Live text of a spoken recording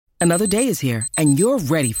Another day is here, and you're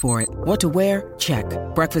ready for it. What to wear? Check.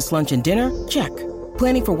 Breakfast, lunch, and dinner? Check.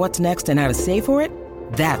 Planning for what's next and how to save for it?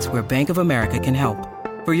 That's where Bank of America can help.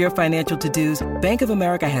 For your financial to-dos, Bank of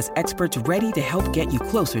America has experts ready to help get you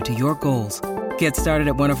closer to your goals. Get started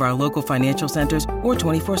at one of our local financial centers or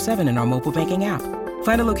 24/7 in our mobile banking app.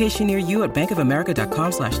 Find a location near you at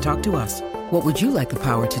bankofamerica.com/talktous. What would you like the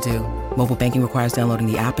power to do? Mobile banking requires downloading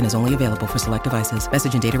the app and is only available for select devices.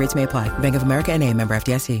 Message and data rates may apply. Bank of America N.A., member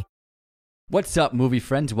FDIC. What's up, movie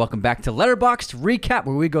friends? Welcome back to Letterboxd Recap,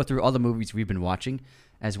 where we go through all the movies we've been watching,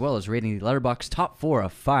 as well as rating the Letterboxd top 4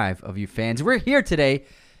 of 5 of you fans. We're here today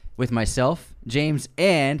with myself, James,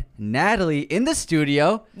 and Natalie in the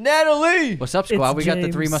studio. Natalie! What's up, squad? It's We got the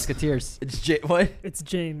James. Three Musketeers. It's what? It's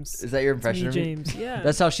James. Is that your It's impression me, of me? James. Yeah.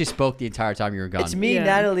 That's how she spoke the entire time you were gone. It's me, Yeah.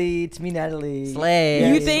 Natalie. It's me, Natalie. Slay.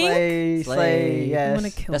 You Yes, think? Slay, slay, I'm yes. I'm gonna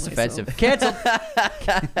kill That's myself. offensive. Cancel.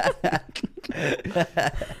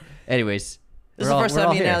 Anyways. This is the first time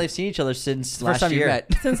me and Natalie have seen each other since First last time year. you met.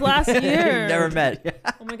 Since last year. Never met.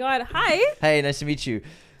 Oh my god. Hi. Hey, nice to meet you.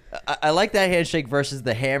 I like that handshake versus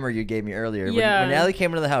the hammer you gave me earlier. Yeah. When Natalie came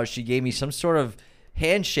into the house, she gave me some sort of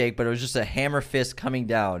handshake, but it was just a hammer fist coming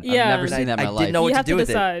down. Yeah. I've never seen that in my I life. didn't know You what to have do to with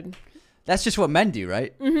decide. That's just what men do,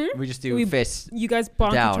 right? Mm-hmm. We just do fists. You guys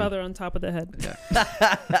bonk Down. each other on top of the head.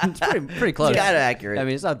 It's pretty close. It's kind of accurate. I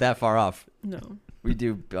mean, it's not that far off. No. We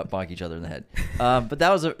do bonk each other in the head. But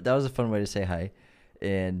that was a fun way to say hi,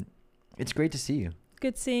 and it's great to see you.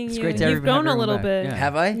 Good seeing It's you. great to You've have grown a everyone little back. bit. Yeah.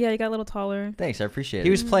 Have I? Yeah, you got a little taller. Thanks, I appreciate He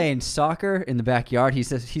it. was playing soccer in the backyard. He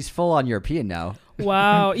says he's full on European now.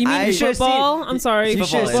 Wow. You I mean should've football? I'm sorry. You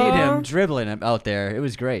should have seen football? him dribbling him out there. It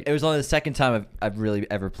was great. It was only the second time I've really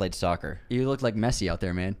ever played soccer. You look like Messi out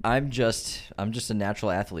there, man. I'm just a natural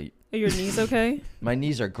athlete. Are your knees okay? My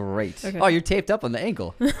knees are great. Okay. Oh, you're taped up on the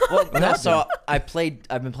ankle. Well, no, so I've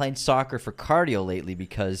been playing soccer for cardio lately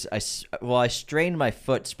because I sprained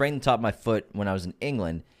the top of my foot when I was in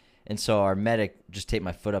England, and so our medic just taped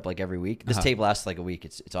my foot up like every week. This tape lasts like a week.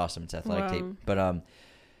 It's awesome. It's athletic tape, but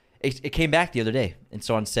it came back the other day, and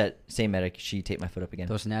so on set, same medic, she taped my foot up again.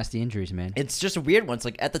 Those nasty injuries, man. It's just a weird one. It's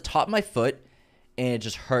like at the top of my foot, and it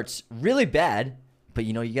just hurts really bad. But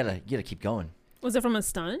you gotta keep going. Was it from a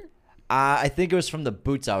stunt? I think it was from the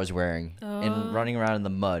boots I was wearing and running around in the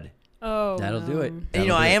mud. Oh. That'll do it.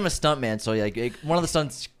 And, I am a stuntman, so like one of the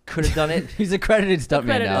stunts could have done it. He's accredited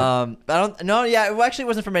stuntman now. I don't. No, yeah, it actually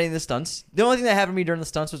wasn't from any of the stunts. The only thing that happened to me during the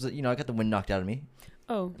stunts was that I got the wind knocked out of me.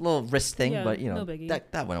 Oh. A little wrist thing, Yeah, but no biggie.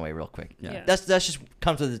 that went away real quick. Yeah. That's just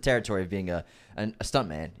comes with the territory of being a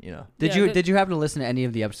stuntman. Did you happen to listen to any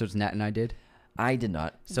of the episodes Nat and I did? I did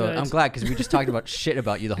not. So Good. I'm glad because we just talked about shit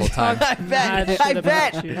about you the whole time. I bet. Mad I shit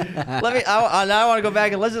about bet. you. Let me. Now I want to go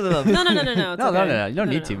back and listen to them. No. It's No, okay. no. You don't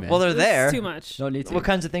need to, man. Well, they're It's there. too much. No need to. What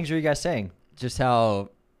kinds of things are you guys saying? Just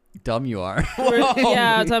how dumb you are.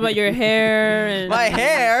 Yeah, talk about your hair and My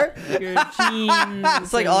hair. your jeans.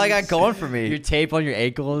 It's like all I got going for me. Your tape on your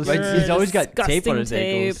ankles. Your He's always got tape on his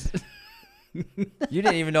disgusting ankles. You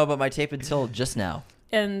didn't even know about my tape until just now.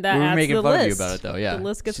 And that We were adds making the fun list. of you about it, though. Yeah, The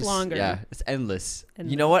list gets It's just- longer. Yeah, it's endless.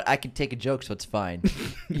 And You know what? I can take a joke, so it's fine.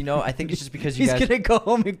 I think it's just because you He's guys. gonna go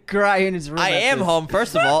home and cry in his room. I am after home,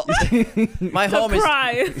 first of all. My Don't home is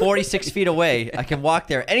cry. 46 feet away. I can walk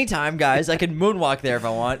there anytime, guys. I can moonwalk there if I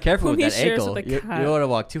want. Careful Whom with he that shares ankle. with a You cat. don't want to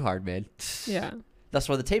walk too hard, man. Yeah. That's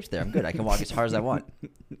why the tape's there. I'm good. I can walk as hard as I want.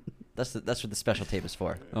 That's what the special tape is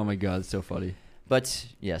for. Oh my god, it's so funny. But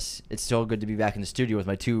yes, it's still good to be back in the studio with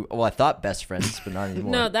my two. Well, I thought best friends, but not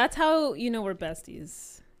anymore. No, that's how you know we're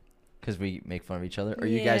besties. Because we make fun of each other. Or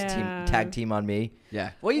you guys Yeah. tag team on me?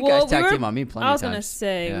 Yeah. Well, you Well, guys tag we were- team on me plenty I of was times. gonna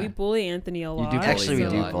say Yeah. we bully Anthony a lot. do bully Actually, we me a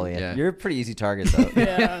do lot. bully. Yeah. You're a pretty easy target, though.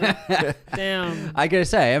 Yeah. Damn. I gotta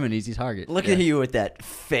say, I am an easy target. Look at you with that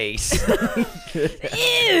face. Ew.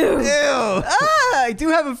 Ew! I do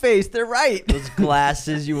have a face. They're right. Those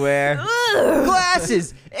glasses you wear.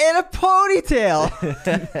 Glasses and a ponytail.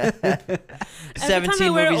 Every time I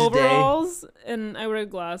 17 wear movies a day. overalls and I wear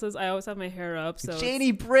glasses, I always have my hair up. So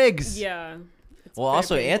Janie Briggs. yeah. It's Well, very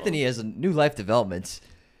also, painful. Anthony has a new life development.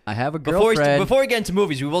 I have a Before girlfriend. we get into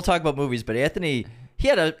movies, we will talk about movies, but Anthony, he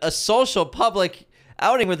had a social public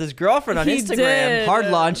outing with his girlfriend on He Instagram. did. Hard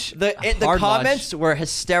launch. The Hard comments were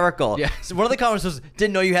hysterical. Yeah. So one of the comments was,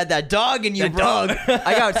 "Didn't know you had that dog in you, That bro." dog.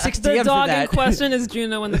 I got 6 The DMs for dog in that. question is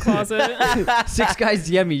Juno in the closet. 6 guys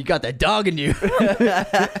DM me. You got that dog in you.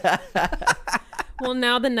 Well,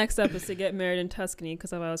 now the next step is to get married in Tuscany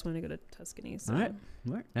because I've always wanted to go to Tuscany. So. All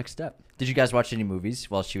right. Next step. Did you guys watch any movies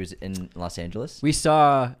while she was in Los Angeles? We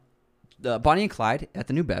saw Bonnie and Clyde at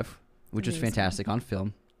the New Bev, which was Amazing. fantastic on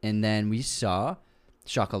film. And then we saw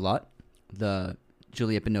Chocolat, the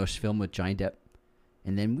Juliette Binoche film with Johnny Depp.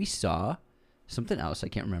 and then we saw something else. I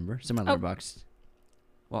can't remember. Some other Letterboxd.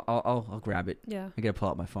 Well, I'll grab it. Yeah. I gotta pull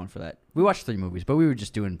out my phone for that. We watched 3 movies, but we were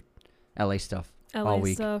just doing LA stuff all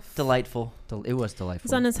week. Stuff. Delightful. It was delightful.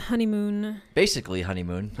 He's on his honeymoon. Basically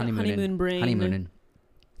honeymoon. Honeymoon brain. Honeymooning.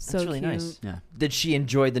 So That's really cute. nice. Yeah. Did she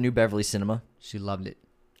enjoy the New Beverly Cinema? She loved it.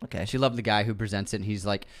 Okay. She loved the guy who presents it. And he's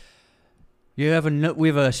like, we have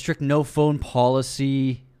a strict no phone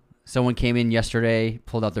policy. Someone came in yesterday,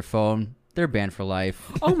 pulled out their phone. They're banned for life.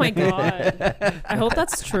 Oh my god! I hope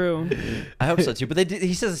that's true. I hope so too. But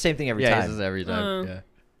he says the same thing every He time. says every time. Yeah.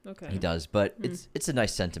 Okay. He does, but it's a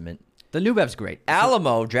nice sentiment. The New Bev's great.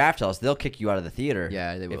 Alamo Draft House, they'll kick you out of the theater.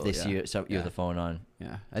 Yeah, they will. if they see you with the phone on.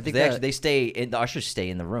 Yeah, I think they stay in. The ushers stay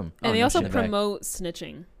in the room. And they no also shit. promote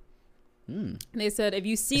snitching. They said if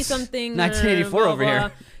you see something 1984 blah, over blah,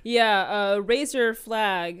 here. Yeah, raise your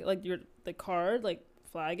flag, like the card, like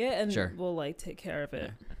flag it, and Sure. we'll like take care of it.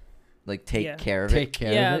 Like take Yeah. care of Take it.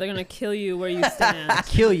 care Yeah, of they're it. gonna kill you where you stand.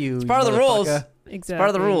 Kill you. It's part of the rules. motherfucker. Exactly. It's part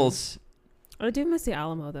of the rules. I do miss the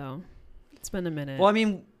Alamo though. It's been a minute. Well, I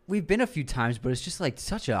mean, we've been a few times, but it's just like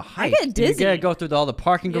such a hike. get You dizzy. gotta go through all the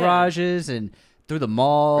parking Yeah. garages and through the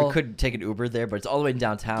mall. We could take an Uber there, but it's all the way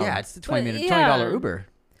downtown. Yeah, it's the But, $20 Uber.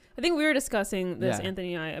 I think we were discussing this, Yeah.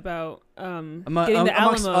 Anthony and I, about getting the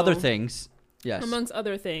Amongst Alamo. other things. Yes. Amongst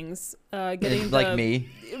other things, getting like the, me,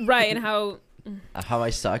 right, and how how I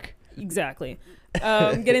suck. exactly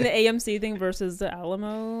getting the AMC thing versus the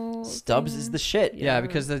Alamo. Stubbs is the shit. Yeah,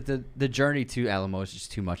 because the journey to Alamo is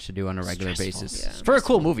just too much to do on a regular Stressful. basis. Yeah. For a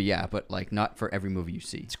cool movie, yeah, but like not for every movie you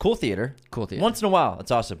see. It's cool theater. Cool theater. Once in a while,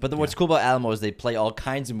 it's awesome. But what's cool about Alamo is they play all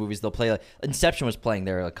kinds of movies. They'll play Inception was playing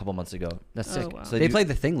there a couple months ago. That's Oh, sick. wow. So They do- played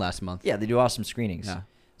The Thing last month. Yeah, they do awesome screenings. Yeah.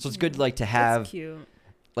 So it's good like to That's have cute.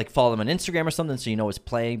 like follow them on Instagram or something so you know it's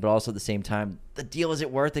playing, but also at the same time, the deal isn't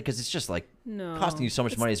worth it because it's just like No, costing you so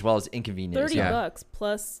much money as well as inconvenience. $30 Yeah.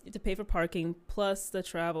 plus to pay for parking, plus the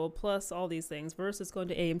travel, plus all these things, versus going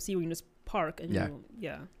to AMC where you can just park and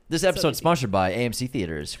Yeah. This So episode's easy. sponsored by AMC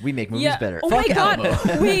Theaters. We make movies better. Oh Fuck my god!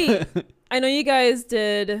 Alamo. Wait, I know you guys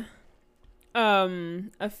did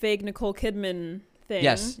a fake Nicole Kidman thing.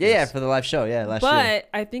 Yes. Yeah, for the live show. Yeah, last year. But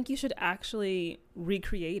I think you should actually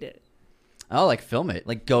recreate it. Oh, like film it.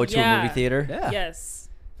 Like go to a Yeah. movie theater. Yeah. Yes,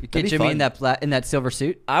 You That'd get be Jimmy fun. in that silver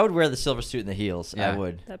suit. I would wear the silver suit and the heels. Yeah. I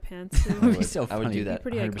would. that pantsuit. Would be would. so I would funny. do It'd that.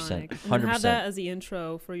 Pretty 100%. iconic. And have 100%. that as the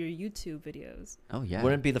intro for your YouTube videos. Oh yeah.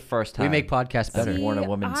 Wouldn't be the first time. We make podcasts better. I've worn a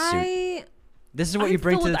woman's suit. This is what I'm you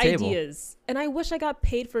bring filled to the with table. Ideas, and I wish I got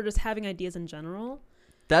paid for just having ideas in general.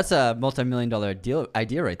 That's a multi-million-dollar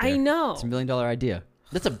idea right there. I know. It's $1 million idea.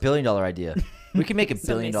 That's $1 billion idea. We can make $1 So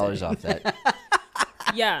billion they say. off that.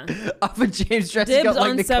 Yeah, Off of James dressing Dibs up like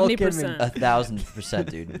on Nicole 70%. Kidman. 1,000%,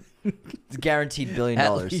 dude. It's guaranteed $1 billion.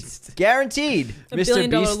 At least. Guaranteed. $1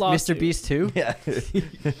 billion Mr. lawsuit. Beast 2? Yeah.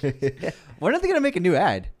 When are they gonna make a new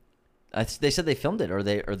ad? They said they filmed it, or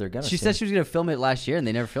they're gonna. She soon. said she was gonna film it last year, and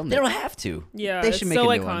they never filmed They it. don't have to. Yeah, They it's should make so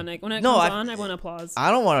a new one. iconic. When it No, comes I- on, I want applause.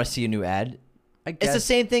 I don't want to see a new ad. I It's the guess.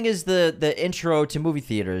 same thing as the intro to movie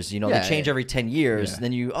theaters. You know, Yeah, they change yeah. every 10 years. Yeah. And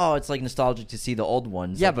then it's like nostalgic to see the old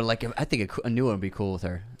ones. Yeah, Like, but like I think a new one would be cool with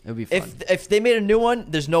her. It would be fun. if they made a new one,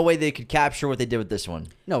 there's no way they could capture what they did with this one.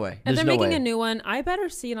 No way. If There's they're no making way. a new one, I better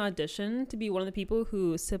see an audition to be one of the people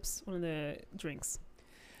who sips one of the drinks.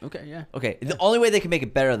 Okay, yeah. Okay, the only way they can make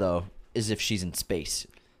it better though is if she's in space.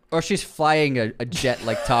 Or she's flying a jet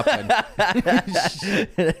like Top Gun.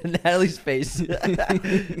 Natalie's face.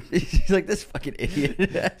 She's like this fucking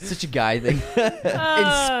idiot. Such a guy thing.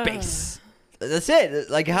 Ah, In space. That's it.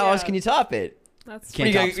 Like how else Yeah. can you top it? That's Can't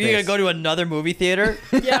you top gonna, you gonna space. go to another movie theater?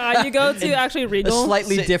 yeah. You go to actually A Regal.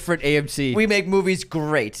 slightly Sit- different AMC. We make movies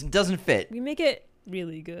great. It doesn't fit. We make it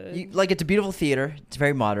really good. It's a beautiful theater. It's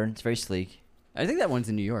very modern. It's very sleek. I think that one's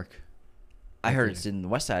in New York. I heard it's in the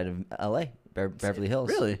west side of L.A. Beverly Hills.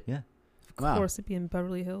 Really? Yeah. of Wow. course, it'd be in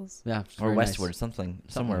Beverly Hills. Yeah. it's Or very westward, nice. somewhere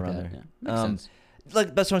Something around like there. that, yeah. Makes sense.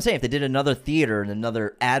 Like that's what I'm saying. If they did another theater and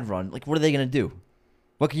another ad run, like what are they gonna do?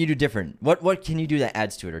 What can you do different? What can you do that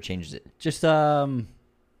adds to it or changes it? Just a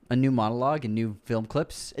new monologue and new film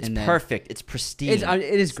clips. It's and then- perfect. It's pristine. It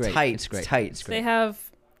is It's great. tight. It's great. It's tight. It's great. They have.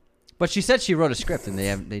 But she said she wrote a script and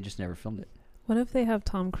they just never filmed it. What if they have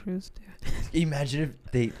Tom Cruise do it? Imagine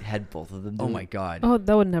if they had both of them. Do Oh it. my god. Oh,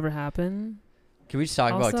 that would never happen. Can we just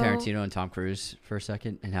talk about Also- Tarantino and Tom Cruise for a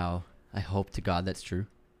second and how I hope to God that's true.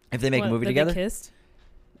 If they make What, a movie that together, They kissed?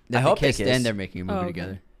 That I they hope they kissed kiss. and they're making a movie Oh, okay.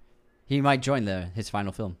 together. He might join his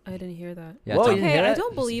final film. I didn't hear that. Yeah, Whoa, Tom- you didn't Okay, hear I that?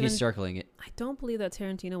 don't believe he's in. circling it. I don't believe that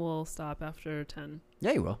Tarantino will stop after 10.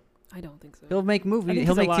 Yeah, he will. I don't think so. He'll make I movies. think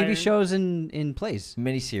He'll he's a make TV liar. shows in plays,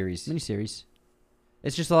 miniseries. miniseries.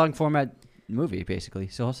 It's just a long format movie basically.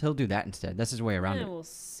 So he'll do that instead. That's his way around Yeah, it. we'll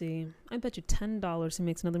see. I bet you $10 he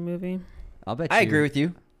makes another movie. I'll bet. I agree with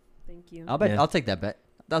you. Thank you. I'll bet. Yeah. I'll take that bet.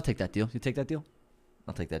 I'll take that deal. You take that deal?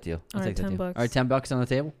 I'll take that deal. I'll All take right, that $10. deal. All right, $10 on the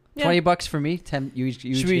table. Yeah. $20 for me. 10. You each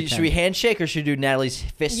Should get 10. we handshake or should we do Natalie's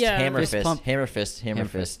fist, Yeah. hammer Fist fist, pump. hammer fist, hammer Hammer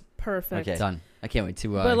fist? Perfect. Okay. Done. I can't wait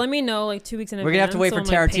to. But let me know like 2 weeks in advance. we're gonna have to wait so for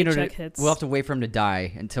when my Tarantino paycheck to. hits. We'll have to wait for him to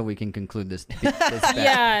die until we can conclude this. this bet.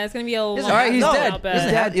 Yeah, it's gonna be a long. All right, he's dead. Not bad.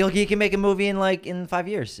 He's dead. He can make a movie in 5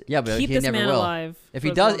 years. Yeah, but Keep he this never man will. alive. If for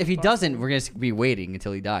he as does, long if he as doesn't, possible. we're gonna be waiting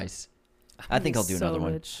until he dies. I think he'll do So another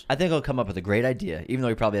one. rich. I think he'll come up with a great idea, even though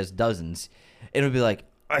he probably has dozens. It'll be like,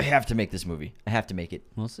 I have to make this movie. I have to make it.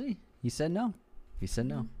 We'll see. He said no. He said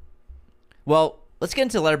no. Well, let's get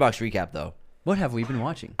into the Letterboxd recap, though. What have we been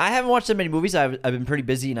watching? I haven't watched that many movies. I've been pretty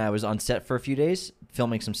busy, and I was on set for a few days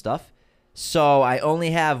filming some stuff. So I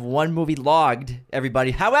only have one movie logged,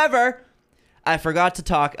 everybody. However, I forgot to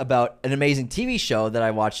talk about an amazing TV show that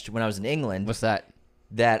I watched when I was in England What's that?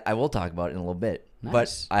 that I will talk about in a little bit.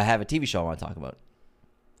 Nice. But I have a TV show I want to talk about.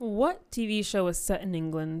 What TV show is set in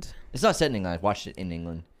England? It's not set in England. I watched it in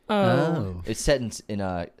England. Oh. It's set in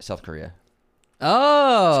South Korea.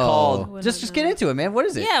 Oh. It's called- Just get into it, man. What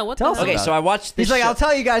is it? Yeah, what the Tell us hell? Okay, about so it. I watched this He's like, show. I'll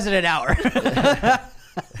tell you guys in an hour.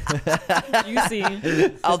 You see.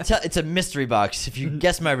 I'll tell. It's a mystery box. If you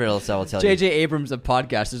guess my riddles, I will tell you. JJ Abrams of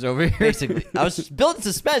podcasters over here. Basically, I was building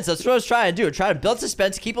suspense. That's what I was trying to do. Trying to build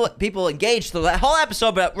suspense, keep people engaged through the whole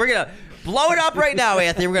episode. But we're gonna blow it up right now,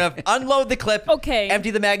 Anthony. We're gonna unload the clip. Okay.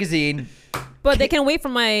 Empty the magazine. But they can wait for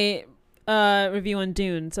my review on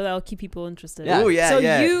Dune, so that'll keep people interested. Yeah. Ooh, yeah, So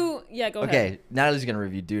yeah. go ahead. Okay, Natalie's gonna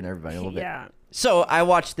review Dune, everybody, a little bit. Yeah. So I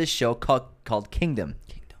watched this show called Kingdom.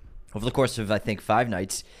 Over the course of, I think, 5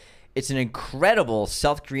 nights. It's an incredible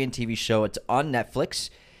South Korean TV show. It's on Netflix.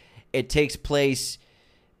 It takes place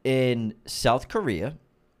in South Korea,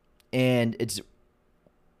 and it's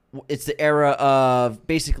the era of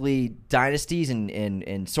basically dynasties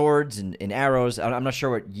and swords and arrows. I'm not sure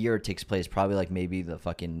what year it takes place. Probably like maybe the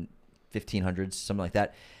fucking 1500s, something like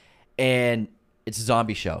that. And it's a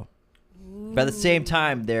zombie show. But at the same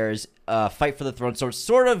time, there's a fight for the throne. So it's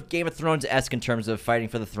sort of Game of Thrones-esque in terms of fighting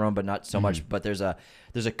for the throne, but not so much. But there's a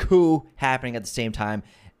coup happening at the same time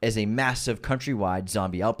as a massive countrywide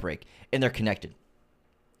zombie outbreak, and they're connected.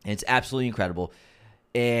 And it's absolutely incredible.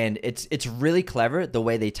 And it's really clever the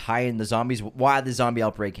way they tie in the zombies, why the zombie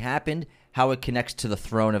outbreak happened, how it connects to the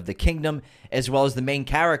throne of the kingdom, as well as the main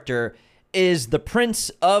character is the prince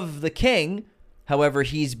of the king. However,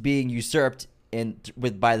 he's being usurped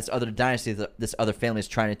by this other dynasty, this other family is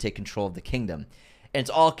trying to take control of the kingdom. And it's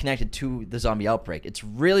all connected to the zombie outbreak. It's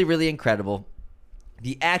really, really incredible.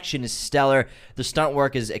 The action is stellar. The stunt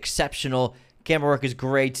work is exceptional. Camera work is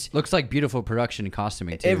great. Looks like beautiful production and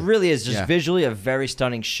costuming, too. It really is just Yeah. visually a very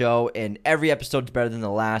stunning show, and every episode's better than the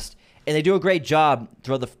last. And they do a great job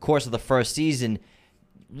throughout the course of the first season,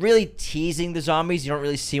 really teasing the zombies. You don't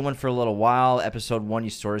really see one for a little while. Episode 1, you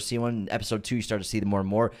sort of see one. Episode 2, you start to see them more and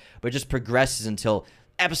more. But it just progresses until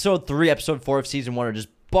episode 3, episode 4 of season 1 are just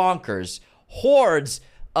bonkers. Hordes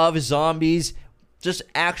of zombies, just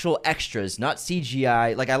actual extras, not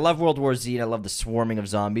CGI. Like, I love World War Z and I love the swarming of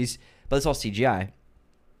zombies, but it's all CGI.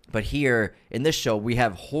 But here, in this show, we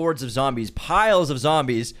have hordes of zombies, piles of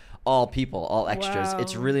zombies, all people, all extras. Wow.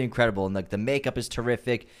 It's really incredible. And, like, the makeup is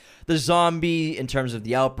terrific. The zombie, in terms of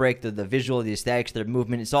the outbreak, the visual, the aesthetics, their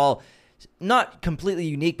movement, it's all not completely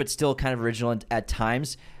unique, but still kind of original at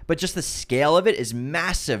times. But just the scale of it is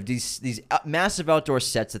massive. These massive outdoor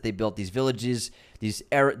sets that they built, these villages, these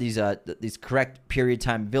correct period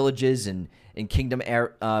time villages and kingdom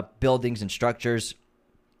buildings and structures.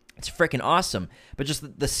 It's freaking awesome. But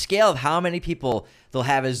just the scale of how many people they'll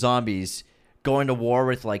have as zombies going to war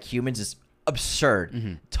with like humans is absurd.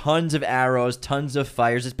 Mm-hmm. Tons of arrows, tons of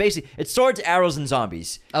fires. It's swords, arrows, and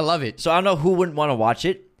zombies. I love it. So I don't know who wouldn't want to watch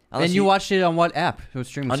it. And you watched it on what app? What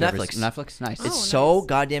streaming On service? Netflix. Netflix? Nice. It's Oh, so nice.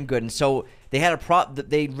 goddamn good. And so they had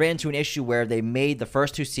they ran into an issue where they made the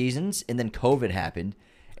first 2 seasons and then COVID happened.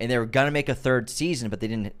 And they were going to make a 3rd season, but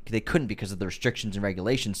they couldn't because of the restrictions and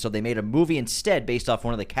regulations. So they made a movie instead based off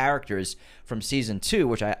one of the characters from season 2,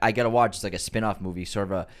 which I got to watch. It's like a spin-off movie,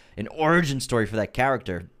 sort of an origin story for that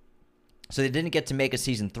character. So they didn't get to make a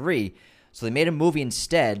season 3. So they made a movie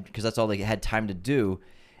instead because that's all they had time to do.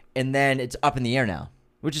 And then it's up in the air now,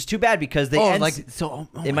 which is too bad because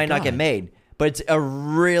it might not get made. But it's a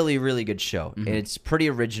really, really good show. And it's pretty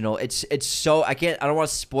original. It's so I don't want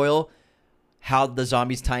to spoil how the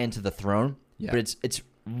zombies tie into the throne, but it's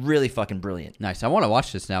really fucking brilliant. Nice. I want to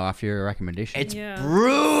watch this now after your recommendation. It's Yeah.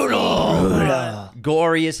 brutal.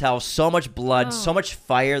 Gory as hell. So much blood, Oh. so much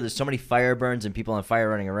fire. There's so many fire burns and people on fire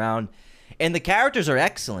running around. And the characters are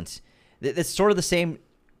excellent. It's sort of the same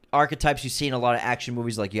archetypes you see in a lot of action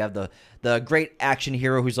movies. Like you have the great action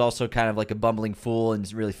hero who's also kind of like a bumbling fool and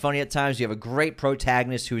is really funny at times. You have a great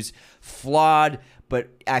protagonist who's flawed but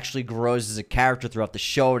actually grows as a character throughout the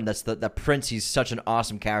show, and that's the Prince. He's such an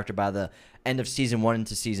awesome character. By the end of season 1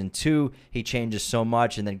 into season 2, he changes so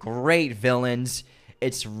much, and then great villains.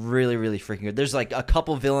 It's really, really freaking good. There's like a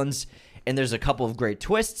couple villains, and there's a couple of great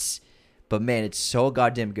twists, but man, it's so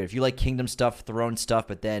goddamn good. If you like Kingdom stuff, Throne stuff,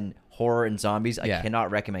 but then horror and zombies, I cannot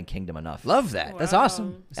recommend Kingdom enough. Love that. That's Wow.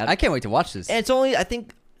 awesome. I can't wait to watch this. And it's only, I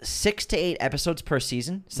think, 6 to 8 episodes per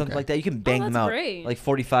season, something like that. You can bang them that's out great. like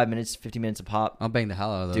 45 minutes, 50 minutes a pop. I'll bang the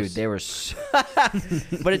hell out of those. Dude, they were so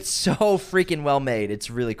but it's so freaking well made. It's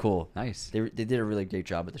really cool. Nice. They did a really great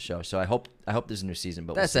job with the show. So I hope there's a new season,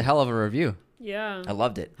 but That's we'll a hell of a review. Yeah. I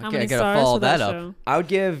loved it. How Okay, many I gotta stars follow for that, that up. show? I would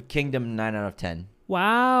give Kingdom 9 out of 10.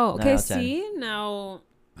 Wow. 9 Okay, out of 10. see? Now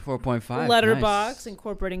 4.5. Letterboxd Nice.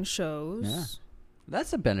 incorporating shows. Yeah.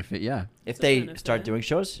 That's a benefit, yeah. If It's a they benefit. start doing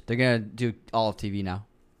shows They're going to do all of TV now.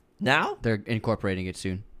 now, They're incorporating it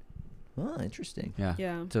soon. oh, interesting. Yeah.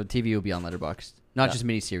 Yeah. So TV will be on Letterboxd, not Yeah. just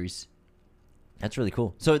miniseries. That's really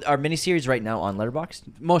cool. So our miniseries right now on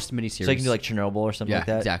Letterboxd, Most miniseries. so you can do like Chernobyl or something yeah, like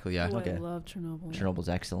that. exactly, yeah. Oh, Okay. I love Chernobyl. Chernobyl's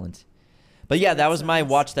excellent. But yeah, that was my sense.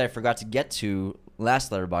 watch that I forgot to get to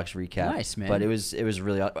last Letterboxd recap. Nice, man. But it was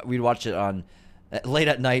really we'd watch it on late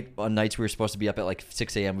at night on nights we were supposed to be up at like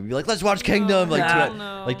 6 a.m. We'd be like, let's watch Kingdom, No, like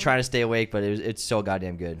no. trying to stay awake. But it's so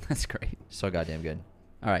goddamn good, That's great. so goddamn good.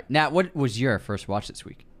 All right. Nat, what was your first watch this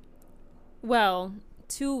week? Well,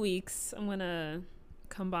 2 weeks. I'm gonna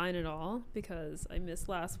combine it all because I missed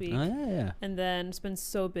last week, yeah. and then it's been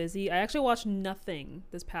so busy. I actually watched nothing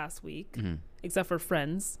this past week except for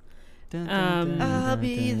Friends. I'll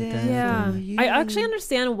be there. Yeah, for you. I actually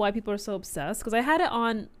understand why people are so obsessed because I had it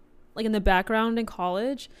on like in the background in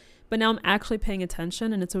college, but now I'm actually paying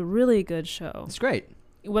attention, and it's a really good show. It's great.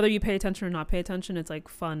 Whether you pay attention or not pay attention, it's like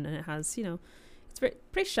fun, and it has, it's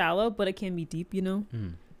pretty shallow, but it can be deep,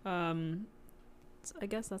 so I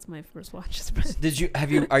guess that's my first watch.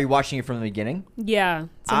 Are you watching it from the beginning? Yeah,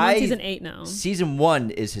 so I'm on season 8 now. Season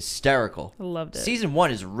 1 is hysterical. I loved it. Season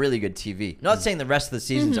 1 is really good TV. Not saying the rest of the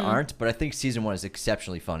seasons aren't, but I think season 1 is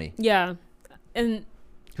exceptionally funny. Yeah, and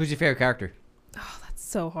Who's your favorite character? that's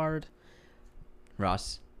so hard.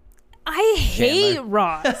 Ross. I hate Chandler.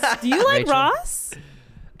 Ross. Do you like Rachel. Ross?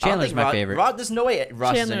 Chandler's my favorite. There's no way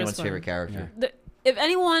Ross is Chandler's anyone's fun. favorite character. If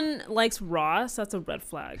anyone likes Ross, that's a red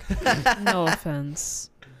flag. No offense.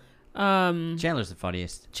 Chandler's the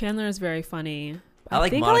funniest. Chandler is very funny. I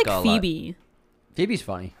like think Monica I a like lot. Phoebe. Phoebe's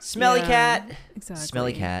funny. Smelly Yeah, cat. Exactly.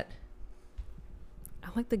 Smelly cat. I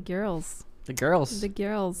like the girls. The girls. The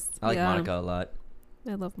girls. I like yeah. Monica a lot.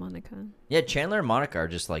 I love Monica. Yeah, Chandler and Monica are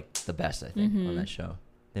just like the best, I think, on that show.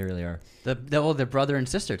 They really are. Their brother and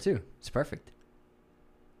sister too. It's perfect.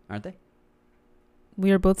 Aren't they?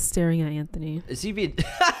 We are both staring at Anthony. Is he being...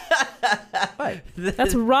 What?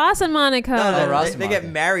 That's Ross and Monica. No, Ross they and get Monica.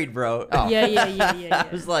 married, bro. Oh. Yeah.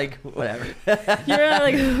 I was like, whatever. You're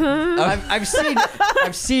like,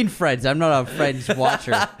 I've seen Friends. I'm not a Friends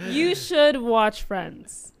watcher. you should watch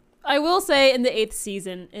Friends. I will say in the 8th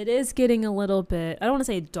season, it is getting a little bit, I don't want to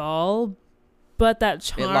say dull, but that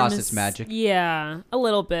charm lost is- its magic. Yeah, a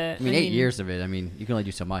little bit. I mean, 8 years of it. I mean, you can only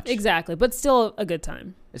do so much. Exactly, but still a good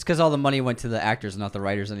time. It's because all the money went to the actors, not the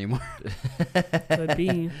writers anymore. Could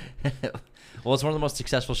be. Well, it's one of the most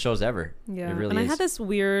successful shows ever. Yeah. It really and is. I had this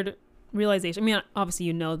weird realization. I mean, obviously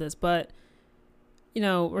you know this, but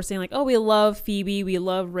we're saying like, oh, we love Phoebe, we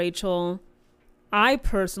love Rachel. I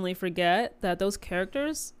personally forget that those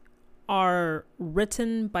characters are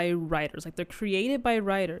written by writers. Like they're created by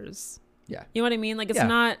writers. Yeah. You know what I mean? Like it's Yeah.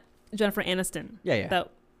 not Jennifer Aniston Yeah.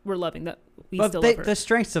 that we're loving, that we But still love her. the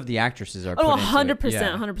strengths of the actresses are. Oh, put into it. 100%,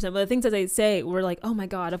 Yeah. 100%. But the things that they say, we're like, oh my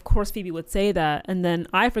God, of course Phoebe would say that. And then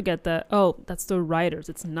I forget that, oh, that's the writers.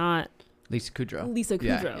 It's not Lisa Kudrow. Lisa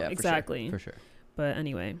Yeah, Kudrow. yeah, for exactly. sure, for sure. But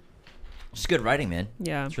anyway, It's good writing, man.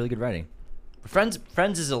 yeah. It's really good writing. Friends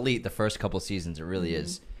is elite the first couple seasons. It really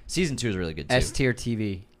is. Season 2 is really good, too. S tier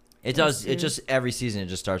TV. It does. tier. It just, every season, it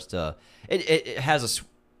just starts to... It has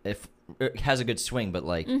it has a good swing, but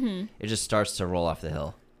like it just starts to roll off the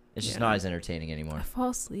hill. It's just Yeah. not as entertaining anymore. I fall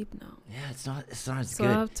asleep now. Yeah, it's not as So I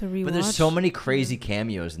good. have to rewatch. But there's so many crazy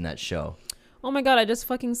cameos in that show. Oh my God, I just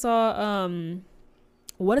fucking saw,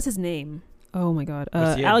 what is his name? Oh my God.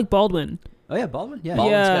 What's he in? Alec Baldwin. Oh yeah, Baldwin. Yeah.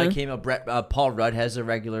 Baldwin's Yeah. got a cameo. Paul Rudd has a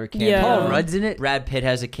regular cameo. Yeah. Paul Rudd's in it Brad Pitt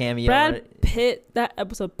has a cameo. in Brad it. Pitt, that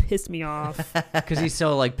episode pissed me off. because he's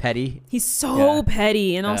so like petty. He's so Yeah.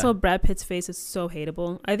 petty. And also Yeah. Brad Pitt's face is so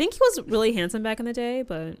hateable. I think he was really handsome back in the day,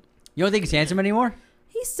 but You don't think he's handsome anymore?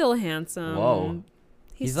 he He's still handsome. Whoa.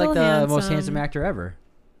 He's still like the most handsome actor ever.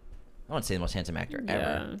 I wouldn't say the most handsome actor Yeah,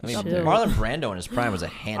 ever. I mean, chill. Marlon Brando in his prime was a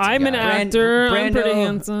handsome I'm guy. an actor. I'm pretty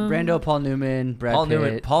handsome. Brando, Paul Newman, Brad Pitt.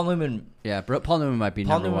 Paul Newman Paul Newman might be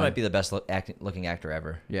Paul number Newman one. might be the best looking actor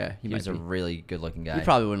ever. Yeah, He might was a be. really good looking guy. You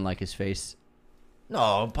probably wouldn't like his face.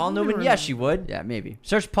 No, Paul Newman. never Yes, know. you would. Yeah, maybe.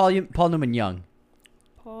 Search Paul Newman young.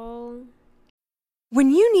 Paul. When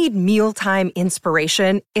you need mealtime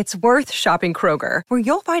inspiration, it's worth shopping Kroger, where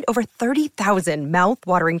you'll find over 30,000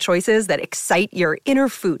 mouth-watering choices that excite your inner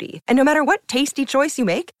foodie. And no matter what tasty choice you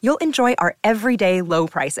make, you'll enjoy our everyday low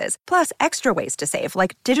prices, plus extra ways to save,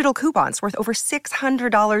 like digital coupons worth over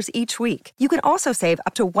 $600 each week. You can also save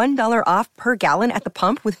up to $1 off per gallon at the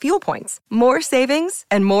pump with fuel points. More savings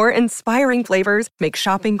and more inspiring flavors make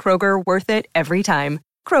shopping Kroger worth it every time.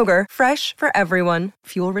 Kroger, fresh for everyone.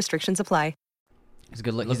 Fuel restrictions apply. He's a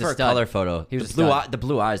good look. Look He's for a a stud. color photo. He was the a blue stud. the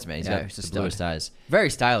blue eyes, man. He's Yeah, got he's a the stud. bluest eyes. Very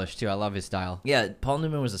stylish too. I love his style. Yeah, Paul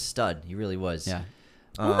Newman was a stud. He really was. Yeah.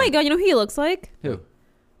 Oh my god, you know who he looks like? Who?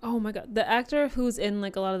 Oh my god, the actor who's in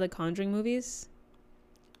like a lot of the Conjuring movies.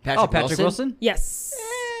 Patrick Wilson? Yes.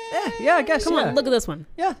 Yeah, I guess. Come yeah. on, look at this one.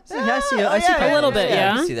 Yeah, I see. I see. yeah, Patrick a little bit, I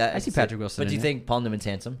yeah. can see that. I see Patrick Wilson But do in you it. think Paul Newman's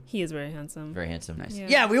handsome? He is very handsome. Very handsome. Nice.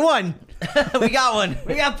 Yeah. We won. we got one.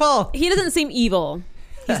 We got Paul. He doesn't seem evil.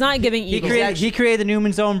 He's not giving evil. He created the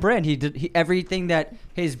Newman's own brand. Everything that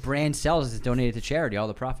his brand sells is donated to charity. All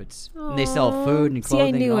the profits. And they sell Aw. food and See, I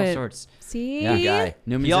clothing knew and all it. sorts. See? Yeah. Guy.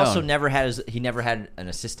 Newman's he also own. never had an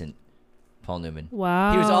assistant. Paul Newman.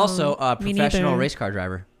 Wow. He was also a Me professional neither. race car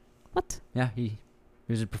driver. What? Yeah, he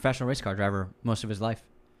was a professional race car driver most of his life.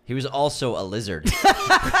 He was also a lizard.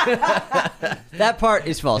 That part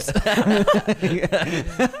is false.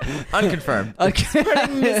 Unconfirmed.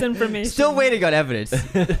 Spreading misinformation. Still waiting on evidence.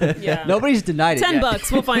 Yeah. Nobody's denied it. yet.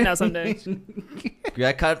 $10. We'll find out someday. You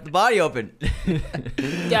gotta cut the body open.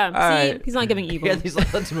 Yeah. All See, right. he's not giving evil. Yeah,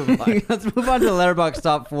 let's move on. Let's move on to the Letterboxd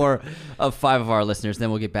top 4 of 5 of our listeners. Then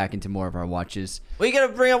we'll get back into more of our watches. Well, you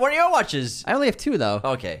gotta bring up one of your watches. I only have 2 though.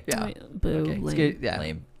 Okay. Yeah. Boo. Okay. Let's lame. get, yeah.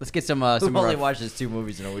 Lame. Let's get some. Who Some only of our- watches 2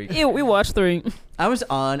 movies in a week? Ew, we watched 3. I was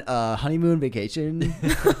on a honeymoon vacation.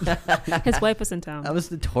 His wife was in town. I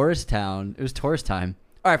was in tourist town. It was tourist time.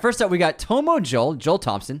 All right. First up, we got Tomo Joel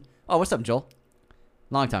Thompson. Oh, what's up, Joel?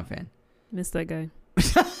 Longtime fan. Missed that guy.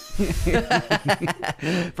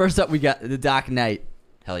 First up, we got The Dark Knight.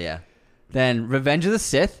 Hell yeah. Then Revenge of the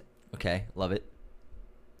Sith. Okay, love it.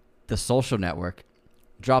 The Social Network.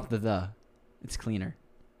 Drop the. It's cleaner.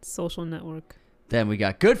 Social network. Then we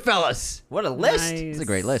got Goodfellas. What a list. Nice. It's a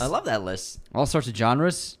great list. I love that list. All sorts of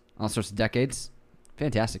genres, all sorts of decades.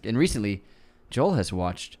 Fantastic. And recently, Joel has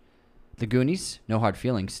watched The Goonies, No Hard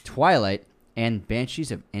Feelings, Twilight, and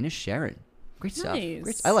Banshees of Inisherin. Great stuff. Nice.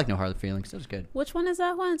 Great. I like No Hard Feelings. That was good. Which one is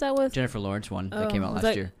that one? Is that with Jennifer Lawrence one that came out was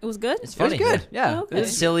last year. It was good? It's It was funny. good. Yeah. Oh, okay.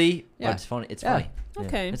 It's silly, Yeah. but it's funny. It's Yeah. funny. Yeah.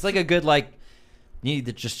 Okay. It's like a good, like, you need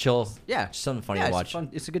to just chill. Yeah. Just something funny Yeah, to it's watch. fun.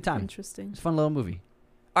 It's a good time. Interesting. It's a fun little movie.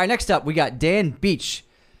 All right, next up, we got Dan Beach.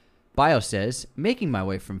 Bio says, making my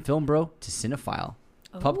way from film bro to cinephile.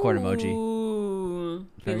 Popcorn emoji. Ooh.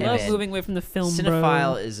 We Very love nice. moving away from the film,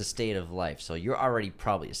 Cinephile bro. is a state of life, so you're already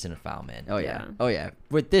probably a cinephile, man. Oh, yeah. Yeah. Oh, yeah.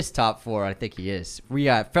 With this top 4, I think he is. We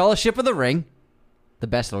got Fellowship of the Ring, the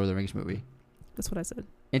best Lord of the Rings movie. That's what I said.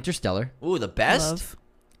 Interstellar. Ooh, the best?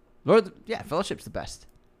 Love. Fellowship's the best.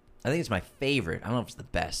 I think it's my favorite. I don't know if it's the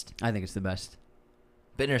best. I think it's the best.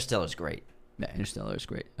 But Interstellar's great. Yeah, Interstellar is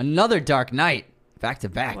great. Another Dark Knight. Back to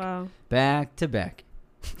back. Wow. Back to back.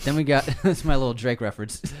 Then we got, that's my little Drake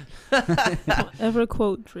reference. Don't ever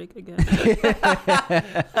quote Drake again.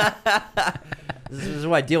 This is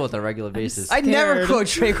what I deal with on a regular basis. I never Scared. quote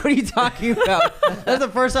Drake. What are you talking about? That's the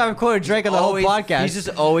first time I've quoted Drake on the Always- whole podcast. He's just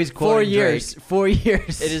always 4 quoting years. Drake. 4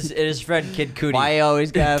 years. It is his friend Kid Cudi. Why you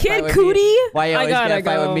always gotta Kid fight with me? Cudi? Why you I always gotta gotta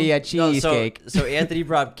fight with go. me at No, cheesecake? so Anthony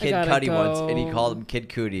brought up Kid gotta Cudi once, and he go. called him Kid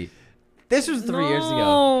Cudi. This was 3 years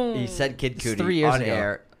ago. No. He said Kid It's Cudi 3 years on ago.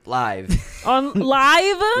 air, live, On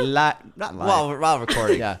live? Not live. while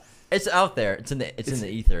recording. Yeah. It's out there. It's in the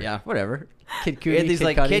ether. Yeah, whatever. Kid Cudi. Anthony's Kid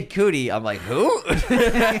like Cudi. Kid Cudi. I'm like, who?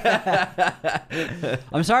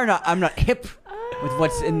 I'm sorry, I'm not hip with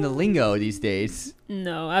what's in the lingo these days.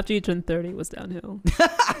 No, after you turn 30, it was downhill.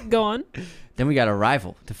 Go on. Then we got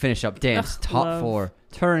Arrival to finish up Dan's Ugh, top love. 4,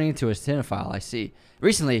 turning into a cinephile. I see.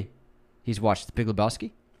 Recently, he's watched The Big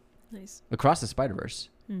Lebowski, Nice. Across the Spider-Verse,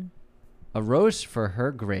 Hmm. A Rose for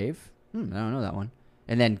Her Grave. I don't know that one.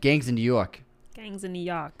 And then Gangs in New York. Gangs in New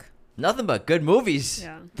York. Nothing but good movies.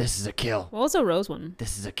 Yeah. This is a kill. What was a Rose one?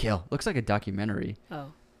 This is a kill. Looks like a documentary.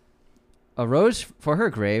 Oh. A Rose for Her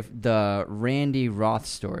Grave, the Randy Roth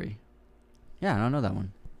story. Yeah, I don't know that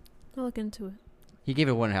one. I'll look into it. He gave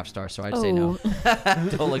it 1.5 stars, so I'd say no.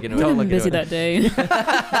 Don't look into We've it. been look busy into that day.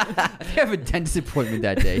 I think I have a dentist appointment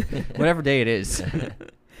that day, whatever day it is.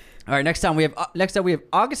 All right, next up we have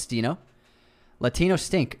Augustino, Latino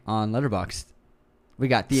Stink on Letterboxd. We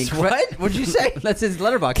got the What? What'd you say? That's his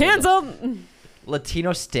Letterboxd. Canceled.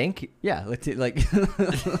 Latino stink. Yeah, like Is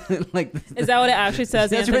that what it actually says,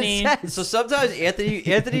 that's what Anthony? it says. So sometimes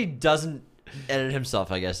Anthony doesn't edit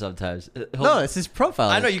himself. I guess sometimes. No, it's his profile.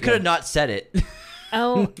 I know you could have not said it.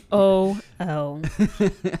 LOL.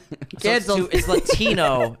 Canceled. It's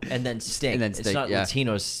Latino and then stink. And then It's stink, not yeah.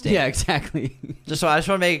 Latino stink. Yeah, exactly. Just so I just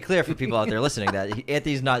want to make it clear for people out there listening that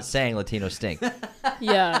Anthony's not saying Latino stink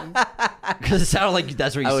Yeah. because it sounded like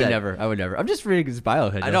that's what you I would said. never. I'm just reading his bio.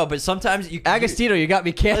 I know, but sometimes you Agostino, you got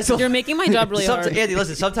me canceled. You're making my job really hard. Anthony,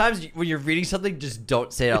 listen. Sometimes when you're reading something, just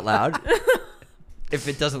don't say it out loud. If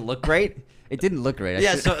it doesn't look great. It didn't look great.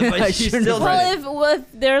 Yeah, so but I you shouldn't still have read it. Well, if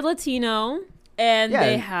they're Latino and Yeah.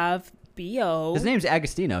 they have BO. His name's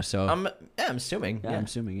Agostino, so I'm assuming. yeah, Yeah. I'm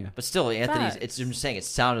assuming, yeah. But still, Anthony's. Facts. I'm just saying. It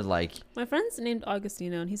sounded like My friend's named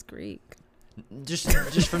Augustino and he's Greek. just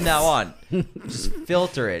from now on, just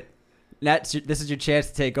filter it. This is your chance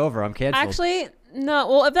to take over. I'm canceled. Actually, no.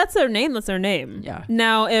 Well, if that's their name, that's their name. Yeah.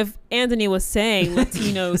 Now, if Anthony was saying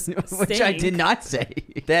Latinos which I did not say.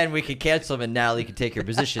 Then we could cancel him, and Natalie could take your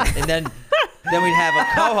position, and then we'd have a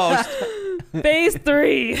co-host, Phase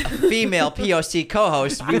 3. female POC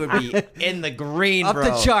co-host. We would be in the green, Up bro.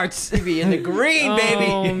 the charts. We'd be in the green, baby.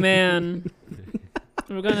 Oh, man.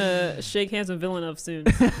 We're going to shake hands with Villeneuve soon.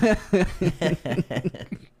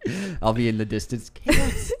 I'll be in the distance.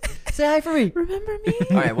 Say hi for me. Remember me?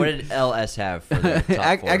 All right, what did LS have for the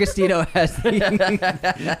top four? Agostino has the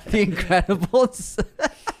Incredibles,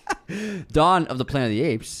 Dawn of the Planet of the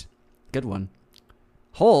Apes, good one.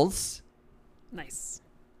 Holes, Nice.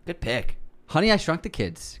 Good pick. Honey, I Shrunk the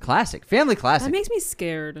Kids, classic, family classic. That makes me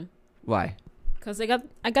scared. Why? Because I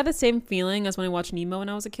got the same feeling as when I watched Nemo when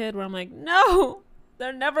I was a kid, where I'm like, no,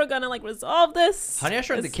 they're never gonna resolve this. Honey, I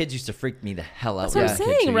Shrunk the Kids used to freak me the hell out. That's when what I I'm was a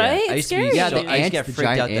kid, saying, too, right? I It's used to be scary. Yeah, so, the I used to ants, get the freaked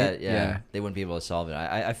out giant that ant, yeah. they wouldn't be able to solve it.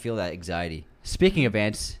 I feel that anxiety. Speaking of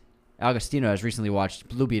ants, Agostino has recently watched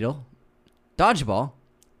Blue Beetle, Dodgeball,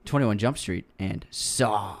 21 Jump Street, and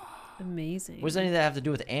Saw. Amazing. What does any of that have to do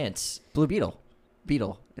with ants? Blue Beetle,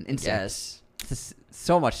 and insect. Yes. It's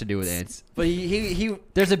so much to do with ants. But he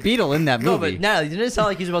There's a beetle in that no, movie. but Natalie, didn't it sound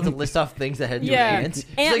like he was about to list off things that had to do Yeah. with ants?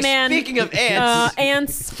 He's Ant-Man. Like, speaking of ants,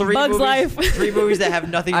 Ants. three Bugs movies, Life. 3 movies that have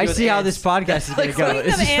nothing to do I with see how ants. this podcast is going to go.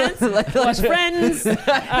 Speaking of ants, watch Friends.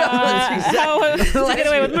 How to Get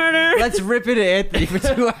Away with Murder. Let's rip into Anthony for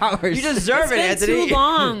 2 hours. You deserve it, It's been Anthony. too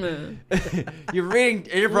long. You're reading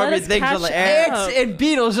Let inappropriate us things on catch the ants. Ants and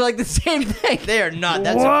beetles are like the same thing. They are not.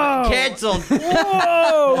 That's Whoa. canceled.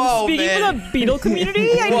 Whoa. Whoa, Speaking man. for the beetle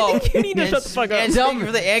community, I Whoa. think you need to And- shut the fuck up. and- Tell Speaking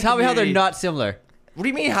for the ant me how they're community. not similar. What do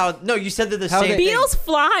you mean how? No, you said they're the How same they- thing. Beetles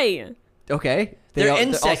fly. Okay. They're all-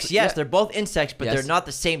 insects, also- yes. yeah. They're both insects, but Yes. they're not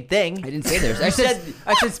the same thing. I didn't say theirs. I You said,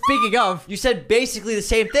 speaking of. You said basically the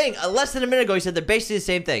same thing. Less than a minute ago, you said they're basically the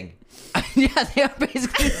same thing. Yeah, they are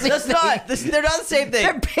basically the same That's thing. not. They're not the same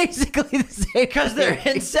They're thing. basically the same Because they're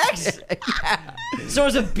insects. So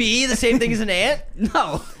is a bee the same thing as an ant?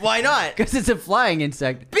 No. Why not? Because it's a flying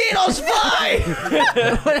insect. Beetles fly.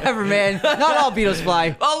 Whatever, man. Not all beetles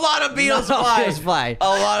fly. A lot of beetles Not all fly. beetles fly. A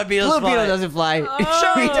lot of beetles Blue fly. beetle doesn't fly.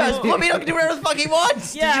 Sure he does. Blue beetle can do whatever the fuck he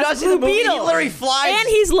wants. Yeah, Did you not see Blue the movie? Beetle. He literally flies. And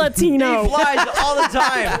he's Latino. He flies all the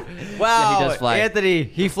time. Wow. Yeah, he does fly. Anthony,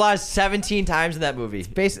 he flies 17 times in that movie.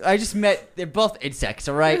 Basically, I just met. They're both insects.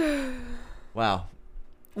 All right. Wow.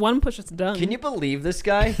 One push, it's done. Can you believe this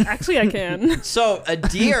guy? Actually, I can. So a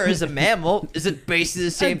deer is a mammal. Is it basically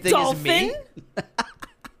the same A thing as me?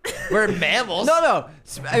 We're mammals. No.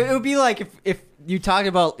 It would be like if you talked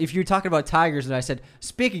about tigers, and I said,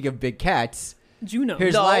 speaking of big cats, Juno.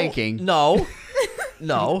 here's No. Lion King. No.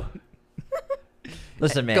 No.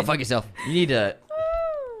 Listen, man. Go fuck yourself. You need to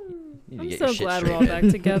I'm get so your shit glad straight. we're all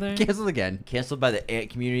back together. Cancel again. Canceled by the ant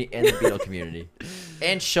community and the beetle community.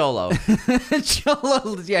 And Sholo.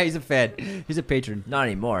 Cholo, yeah, he's a fan. He's a patron. Not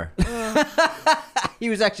anymore. He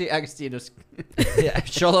was actually Agostino's. Yeah,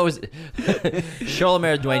 Sholo is Sholo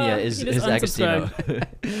Maraduena is you just Agostino.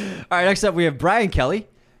 All right, next up we have Brian Kelly.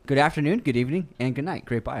 Good afternoon, good evening, and good night.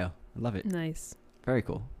 Great bio. I love it. Nice. Very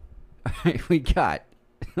cool. All right, we got.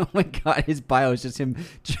 Oh my God, his bio is just him.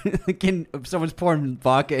 Someone's pouring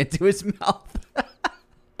vodka into his mouth.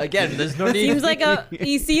 Again, there's no need.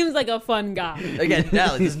 He seems like a fun guy. Again,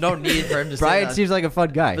 Natalie, there's no need for him to say Brian that. seems like a fun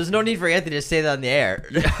guy. There's no need for Anthony to say that on the air.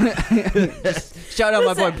 Shout out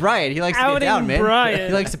my boy Brian. He likes to get Outing down, man. Brian.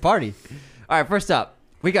 He likes to party. All right, first up,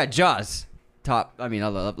 we got Jaws. top. I mean, I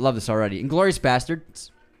love this already. Inglorious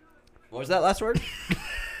Bastards. What was that last word?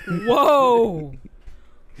 Whoa.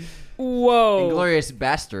 Whoa. Inglorious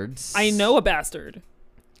Bastards. I know a bastard.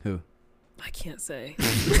 Who? I can't say.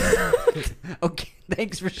 Okay,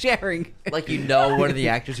 thanks for sharing. Like you know one of the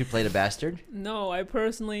actors who played a bastard? No, I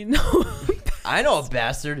personally know. I know a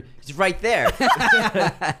bastard. He's right there.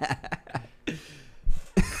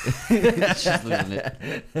 She's losing it.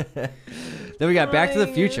 Then we got Back to the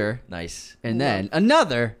Future, Nice. and then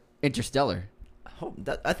another Interstellar.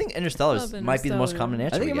 I think Interstellar might be the most common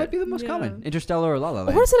answer. I think it we might get. be the most common. Interstellar or La La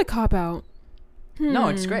Land. Or is it a cop out? No,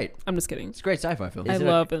 it's great. I'm just kidding. It's a great sci-fi film. I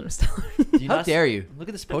love Interstellar. Do you How not dare you? Look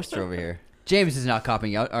at this poster over here. James is not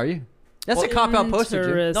copping out, are you? That's a cop-out poster,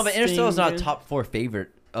 Jim. No, but Interstellar's not a top 4 favorite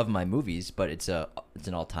of my movies, but it's an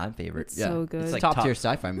all-time favorite. It's so good. It's like top-tier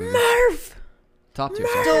sci-fi movie. Murph! Top-tier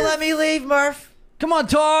sci-fi. Don't let me leave, Murph. Come on,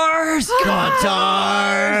 Tars! Come on,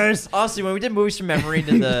 Tars! Honestly, when we did movies from memory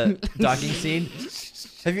to the docking scene,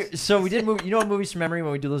 we did movies from memory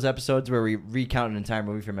when we do those episodes where we recount an entire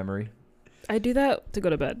movie from memory. I do that to go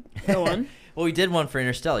to bed. Go on. Well, we did one for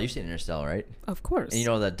Interstellar. You've seen Interstellar, right? Of course. And you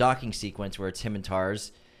know the docking sequence where it's him and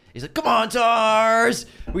Tars. He's like, "Come on, Tars!"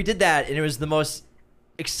 We did that, and it was the most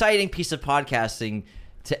exciting piece of podcasting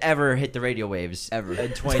to ever hit the radio waves Ever.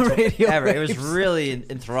 in 2020. Ever. It was waves. really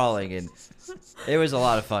enthralling, and it was a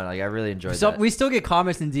lot of fun. Like I really enjoyed So that. we still get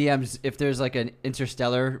comments in DMs if there's like an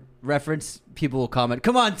Interstellar reference. People will comment,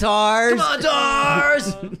 "Come on, Tars! Come on,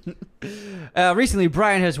 Tars!" Recently,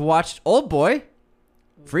 Brian has watched Old Boy,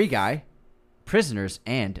 Free Guy, Prisoners,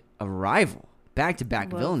 and Arrival.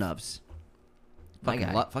 Back-to-back Love. Villeneuves. My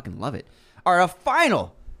guy. Fucking love it. Our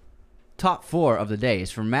final top 4 of the day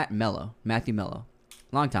is from Matthew Mello.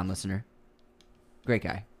 Longtime listener. Great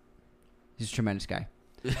guy. He's a tremendous guy.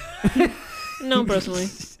 No, personally.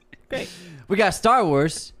 Great. We got Star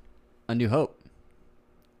Wars, A New Hope.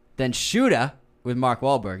 Then Shooter with Mark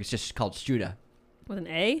Wahlberg. It's just called Shooter. With an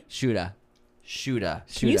A? Shooter. Shooter.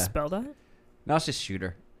 Can you spell that? No, it's just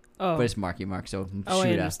Shooter. Oh. But it's Marky Mark, so Oh, I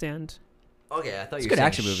Shooter. understand. Okay, I thought It's you a were good saying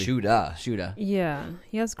action movie. Shooter. Shooter. Yeah.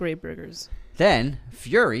 He has great burgers. Then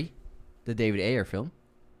Fury, the David Ayer film.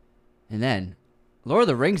 And then Lord of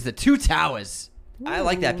the Rings, The Two Towers. I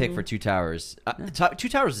like that pick for Two Towers. Two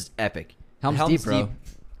Towers is epic. Helm's Deep, bro.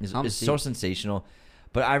 Is Helm's so Deep. sensational.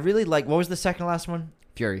 But I really like, what was the second last one?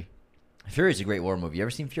 Fury. Fury is a great war movie. You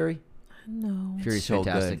ever seen Fury? No. Fury's so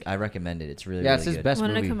fantastic. good. I recommend it. It's really, Yeah, really it's his good. best When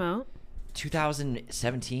movie. did it come out?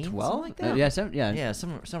 2017? 12? Something like that? Yeah,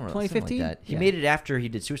 somewhere 2015? like that. He Yeah. made it after he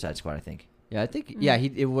did Suicide Squad, I think. Yeah, I think. Yeah,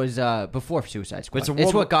 it was before Suicide Squad. But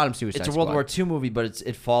It's what got him Suicide It's a Squad. World War II movie, but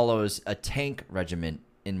it follows a tank regiment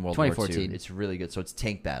in World War 2014. II. It's really good. So it's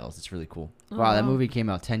tank battles. It's really cool. Wow, that movie came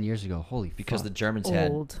out 10 years ago. Holy Because fuck. the Germans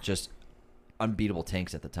Old. had just unbeatable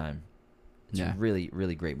tanks at the time. It's Yeah. a really,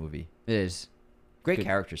 really great movie. It is. Great Good-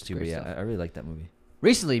 characters, too. great But yeah, stuff. I really like that movie.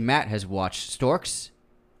 Recently, Matt has watched Storks,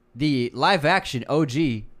 the live-action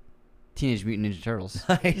OG Teenage Mutant Ninja Turtles.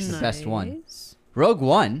 Nice. The best one. Nice. Rogue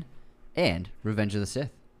One, and Revenge of the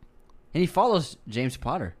Sith. And he follows James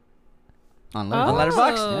Potter on Letterboxd.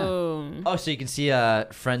 Letterboxd? Oh. Oh, so you can see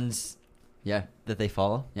friends Yeah, that they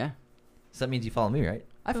follow? yeah. So that means you follow me, right?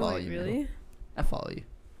 I follow wait, you. Really? Middle. I follow you.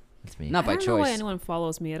 That's me. Not by I don't know why choice. anyone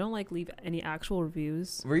follows me. I don't like leave any actual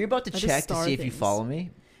reviews. Were you about to I just check to star see if you things. follow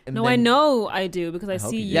me? And No, then- I know I do because I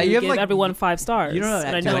hope see you you, do. Yeah, you have, give like- everyone 5 stars. You don't know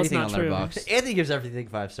and I to know do it's anything not on true. Letterboxd. Anthony gives everything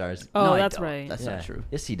 5 stars. Oh, No, I that's don't. right. That's Yeah. not true.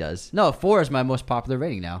 Yes, he does. No, 4 is my most popular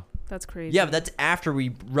rating now. That's crazy. Yeah, but that's after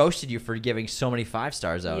we roasted you for giving so many 5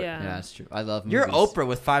 stars out. Yeah. Yeah, that's true. I love movies. You're Oprah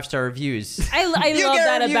with 5-star reviews. I You love get a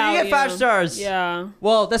that review, about you get 5 stars. Yeah.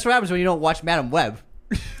 Well, that's what happens when you don't watch Madam Web.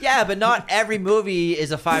 Yeah, but not every movie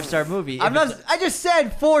is a 5-star movie. I'm If not. I just said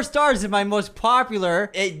 4 stars is my most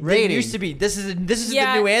popular It rating. used to be. This is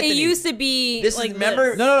Yeah, the new Anthony. it used to be This is- like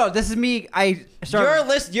remember- No. This is me. I started Your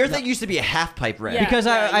list. Your thing used to be a half pipe red. Yeah. because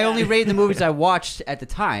I yeah. only rated the movies I watched at the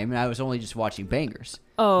time, and I was only just watching bangers.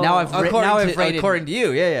 Oh. Now I've rated. According to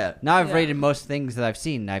you, yeah. Now I've Yeah. rated most things that I've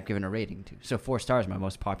seen, and I've given a rating to. So 4 stars is my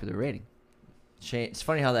most popular rating. It's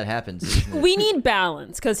funny how that happens. isn't it? We need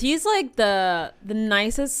balance because he's like the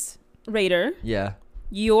nicest rater. Yeah.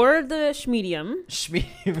 You're the schmedium.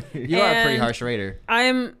 You are a pretty And- harsh rater.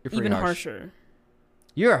 I'm pretty even harsh. harsher.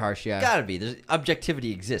 You're harsh, yeah. Gotta be. There's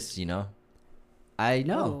objectivity exists, you know. I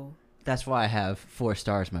know. Oh. That's why I have 4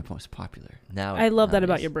 stars, my most popular. Now I love that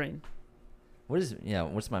about nowadays. your brain.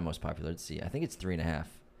 What's my most popular? Let's see. I think it's 3.5.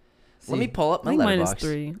 See, Let me pull up I my think mine is letterbox.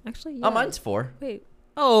 3. Actually, yeah. Oh, mine's 4. Wait.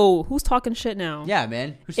 Oh, who's talking shit now? Yeah,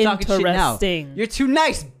 man. Who's talking shit now? Interesting. You're too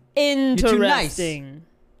nice. Interesting. too nice.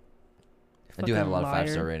 I do have a lot of Fucking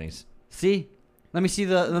 5-star liar. ratings. See? Let me see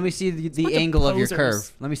the bunch of angle of your posers.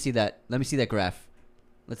 curve. Let me see that. Let me see that graph.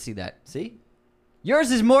 Let's see that. See?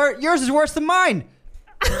 Yours is worse than mine.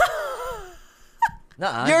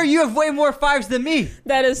 Nuh-uh. You have way more 5s than me.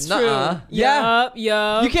 That is true. Nuh-uh. Yeah.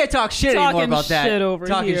 Yup. You can't talk shit anymore Talking about that. shit over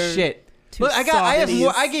Talking here. shit. Two Look, I have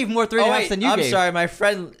more. softies. I gave more 3.5s than you I'm gave. sorry. My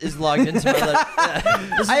friend is logged into my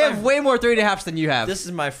I have way more 3.5s than you have. This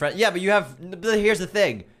is my friend. Yeah, but you have. But here's the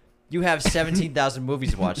thing. You have 17,000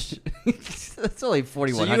 movies watched. That's only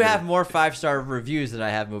 4,100. So you have more 5-star reviews than I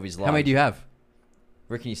have movies logged. How many do you have?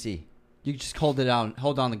 Where can you see? You just hold it down.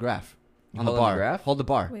 Hold on the graph. On the hold on bar. the graph? Hold the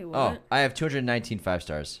bar. Wait, what? Oh, I have 219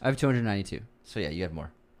 5-stars. I have 292. So yeah, you have more.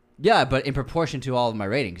 Yeah, but in proportion to all of my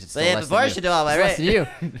ratings, it's still Yeah, less proportion than you. to all my It's less than you.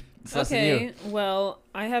 It's less than you. Okay, well,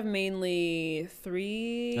 I have mainly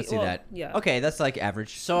 3. Let's see well, that. Yeah. Okay, that's like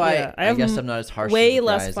average. So Yeah, I have guess I'm not as harsh way as the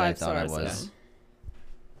less guys 5 I thought I stars. was. though.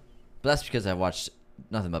 But that's because I watched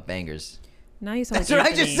nothing but bangers. Now you sound That's like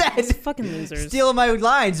what I just Anthony. said. Those fucking losers. Stealing my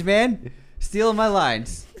lines, man. Stealing my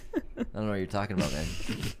lines. I don't know what you're talking about, man.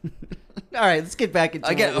 All right, let's get back into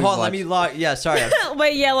Again, what hold on. we Let me log. Yeah, sorry.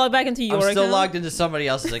 Wait, yeah, log back into your I'm still account. logged into somebody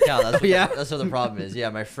else's account. That's what, Yeah? that's what the problem is. Yeah,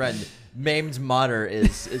 my friend Maimed Modder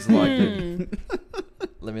is logged in.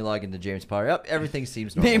 Let me log into James Potter. Yep, everything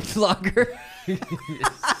seems normal. Name's Logger.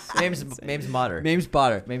 Name's Modder. Name's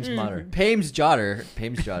Botter. Name's Modder. Pames Jotter.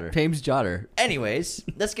 Pames Jotter. Pames Jotter. Anyways,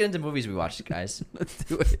 let's get into movies we watched, guys. Let's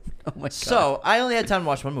do it. Oh my god. So I only had time to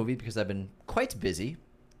watch one movie because I've been quite busy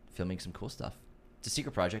filming some cool stuff. It's a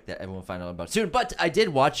secret project that everyone will find out about soon. But I did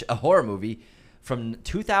watch a horror movie from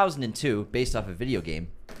 2002 based off a video game.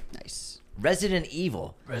 nice. Resident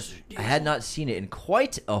Evil. I had not seen it in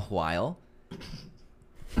quite a while.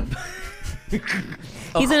 He's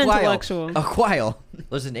an intellectual. A while.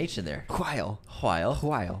 There's an H in there. While. While.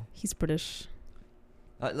 While. He's British.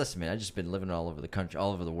 Listen, man, I've just been living all over the country,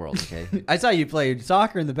 all over the world, okay? I saw you played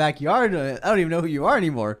soccer in the backyard. I don't even know who you are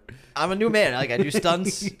anymore. I'm a new man. Like, I do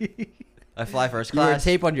stunts. I fly first You wear class.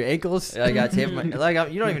 tape on your ankles. I got tape on my...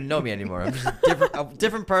 you don't even know me anymore. I'm just a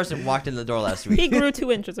different person walked in the door last week. He grew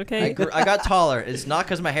 2 inches, okay? I got taller. It's not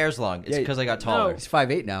because my hair's long. It's Yeah. because I got taller. He's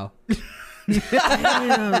 5'8" now.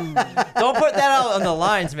 Damn. Don't put that out on the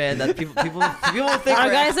lines, man. That people will think Our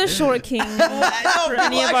we're... guy's a short king. No, For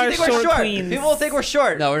any people of our actually think we're short queens. People will think we're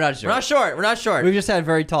short. No, we're not short. We're not short. We're not short. We've just had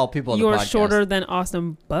very tall people on the You're podcast. shorter than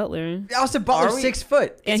Austin Butler. Austin Are Butler's we? 6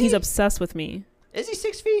 foot. And he's obsessed with me. Is he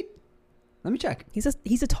 6 feet? Let me check. He's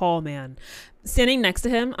a tall man. Standing next to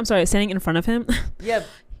him, standing in front of him, Yeah.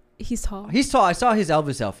 he's tall. He's tall. I saw his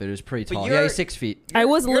Elvis outfit. It was pretty But tall. you're- Yeah, he's 6 feet. I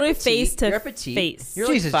was You're literally petite. face to You're petite. face. You're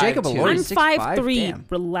like Jesus, 5'2". Jacob Elordi. I'm He's 6'5", 5'3". damn.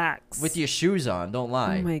 Relax. With your shoes on. Don't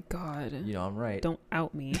lie. Oh my god. You know I'm right. Don't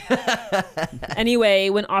out me. Anyway,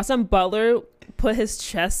 when Austin Butler put his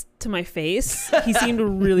chest to my face, he seemed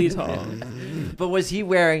really tall. But was he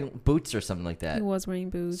wearing boots or something like that? He was wearing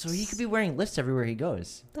boots. So he could be wearing lifts everywhere he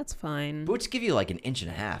goes. That's fine. Boots give you like an inch and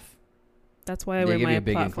a half. That's why I They wear give you my a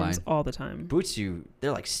big platforms incline. all the time. Boots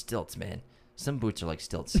they're like stilts, man. Some boots are like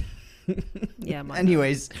stilts. Yeah, my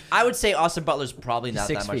Anyways, I would say Austin Butler's probably not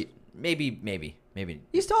 6 that much. feet. Maybe.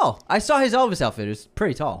 he's tall. I saw his Elvis outfit. It was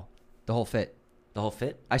pretty tall. The whole fit. The whole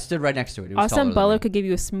fit. I stood right next to it. It was Austin taller than Butler me. could give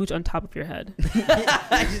you a smooch on top of your head.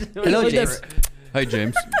 Hello, With James. this- Hi,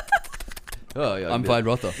 James. Oh yeah, I'm fine,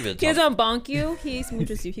 Rotha. He doesn't bonk you. He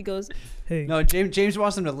smooches you. He goes, hey. No, James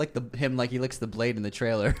wants him to lick him like he licks the blade in the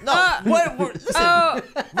trailer. No, listen. Oh,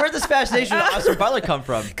 Where'd this fascination with Austin Butler come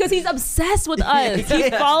from? because he's obsessed with us. He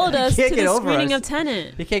followed us can't to get the over screening us. of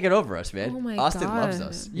Tenet. He can't get over us, man. Oh my Austin God. loves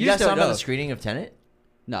us. You just guys saw don't him at know. the screening of Tenet?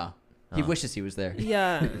 No, he Oh. wishes he was there.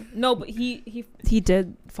 Yeah. No, but he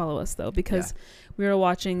did follow us though, because we were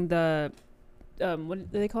watching the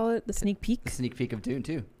what do they call it? The sneak peek. Sneak peek of Dune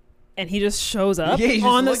too. And he just shows up Yeah, he's just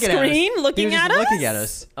on the looking at us. screen He looking was just at us. looking at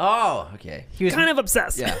us. Oh, okay. He was Kind of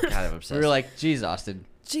obsessed. yeah. Kind of obsessed. We were like, "Geez, Austin,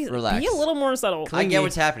 Jeez, relax. be a little more subtle. I get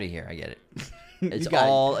what's happening here. I get it. It's got it.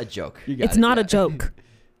 all a joke. You got It's it, not yeah. a joke.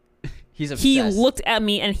 He's obsessed. He looked at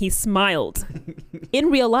me and he smiled in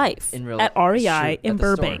real life In real at life. REI Shoot, in at the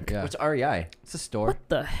store. Burbank. Yeah. What's REI? It's a store. What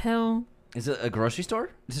the hell? Is it a grocery store?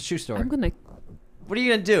 It's a shoe store. I'm gonna. What are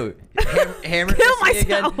you gonna do? Hammer Kill fist me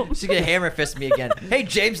again? myself. She's gonna hammer fist me again. Hey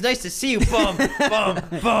James, nice to see you. Bum, bum,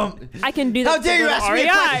 bum. I can do that. How to dare go you to ask me a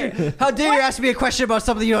REI. question? How dare you ask me a question about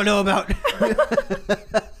something you don't know about?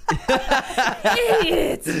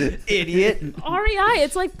 Idiot. Idiot. REI.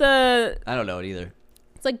 It's like the. I don't know it either.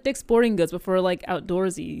 It's like Dick's Sporting Goods, but for like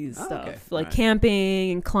outdoorsy stuff, okay. like Alright.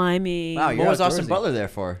 camping and climbing. Wow, What you're was Austin outdoorsy. Butler there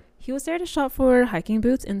for? He was there to shop for hiking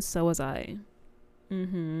boots, and so was I.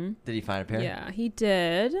 Mm-hmm. Did he find a pair? Yeah, he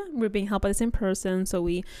did. We were being held by the same person, so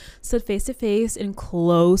we stood face to face in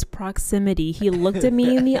close proximity. He looked at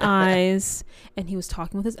me in the eyes, and he was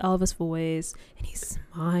talking with his Elvis voice, and he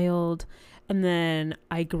smiled. And then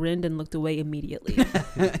I grinned and looked away immediately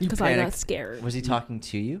because I got scared. Was he talking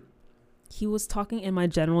to you? He was talking in my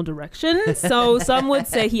general direction, so some would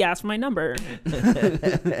say he asked for my number.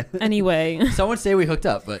 Anyway. Some would say we hooked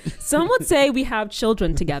up, but... Some would say we have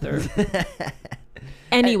children together.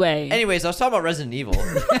 Anyway. Anyways, I was talking about Resident Evil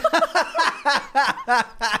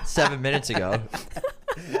 7 minutes ago.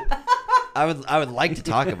 I would like to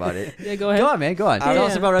talk about it. Yeah, go ahead. Go on, man. Go on. Tell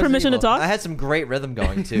us about Resident Permission Evil. to talk? I had some great rhythm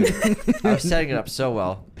going, too. I was setting it up so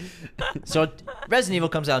well. So Resident Evil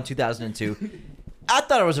comes out in 2002. I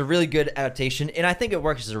thought it was a really good adaptation, and I think it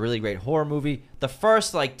works as a really great horror movie. The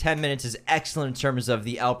first, 10 minutes is excellent in terms of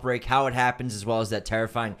the outbreak, how it happens, as well as that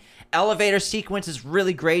terrifying elevator sequence is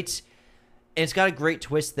really great. And it's got a great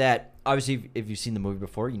twist that, obviously, if you've seen the movie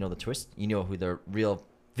before, you know the twist. You know who the real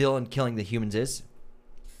villain killing the humans is.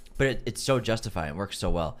 But it's so justifying. It works so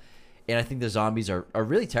well. And I think the zombies are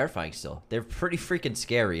really terrifying still. They're pretty freaking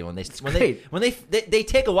scary when they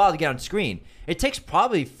take a while to get on screen. It takes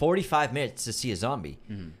probably 45 minutes to see a zombie.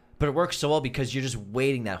 Mm-hmm. But it works so well because you're just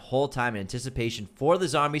waiting that whole time in anticipation for the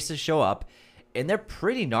zombies to show up. And they're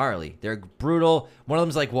pretty gnarly. They're brutal. One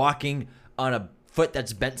of them's walking on a foot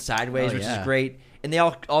that's bent sideways, which is great. And they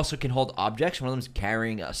also can hold objects. One of them's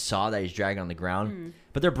carrying a saw that he's dragging on the ground.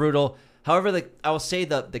 But they're brutal. However, I will say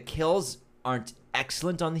the kills aren't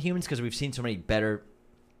excellent on the humans because we've seen so many better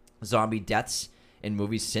zombie deaths in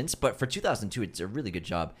movies since. But for 2002, it's a really good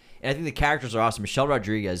job. And I think the characters are awesome. Michelle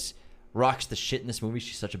Rodriguez rocks the shit in this movie.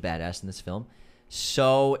 She's such a badass in this film.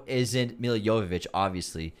 So isn't Mila Jovovich,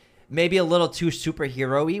 obviously. Maybe a little too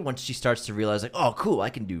superhero-y once she starts to realize, oh, cool, I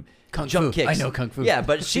can do jump kicks. I know Kung Fu. Yeah,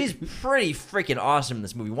 but she's pretty freaking awesome in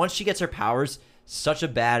this movie. Once she gets her powers, such a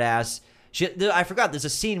badass. I forgot, there's a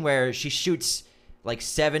scene where she shoots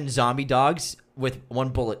 7 zombie dogs with 1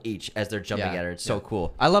 bullet each as they're jumping at her. It's so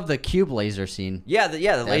cool. I love the cube laser scene. Yeah, the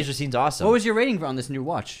laser scene's awesome. What was your rating on this new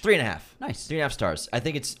watch? 3.5. Nice. 3.5 stars. I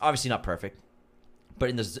think it's obviously not perfect, but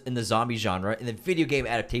in the zombie genre, in the video game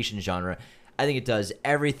adaptation genre, I think it does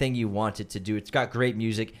everything you want it to do. It's got great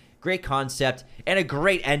music, great concept, and a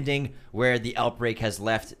great ending where the outbreak has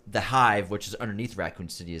left the hive, which is underneath Raccoon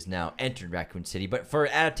City, is now entered Raccoon City. But for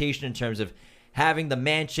adaptation in terms of having the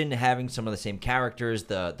mansion, having some of the same characters,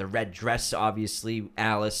 the red dress, obviously,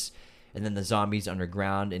 Alice, and then the zombies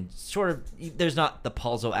underground, and sort of, there's not the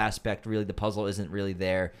puzzle aspect, really. The puzzle isn't really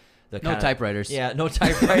there. No typewriters. Yeah, no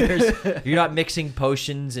typewriters. You're not mixing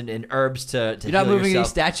potions and herbs to You're not heal moving yourself.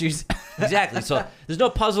 these statues. Exactly. So there's no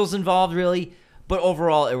puzzles involved, really. But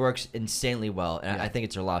overall, it works insanely well. And I think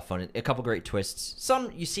it's a lot of fun. A couple great twists.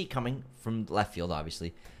 Some you see coming from left field,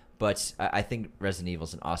 obviously. But I think Resident Evil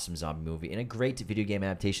is an awesome zombie movie and a great video game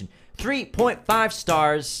adaptation. 3.5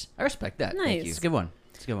 stars. I respect that. Nice. Thank you. It's a good one.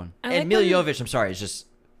 It's a good one. And Mila Jovovich, I'm sorry, is just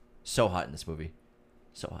so hot in this movie.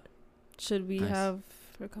 So hot. Should we have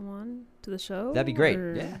her come on to the show? That'd be great.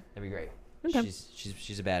 or- Yeah, that'd be great. Okay.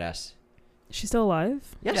 She's a badass. She's still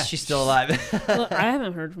alive? Yes, Yeah. she's still alive. Well, I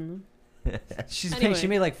haven't heard from them. She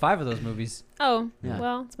made like 5 of those movies. Oh, Yeah.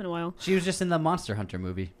 well, it's been a while. She was just in the Monster Hunter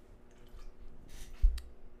movie.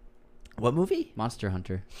 What movie? Monster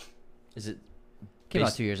Hunter. Is it Came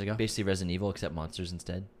out 2 years ago. basically Resident Evil except monsters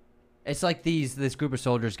instead? It's like this group of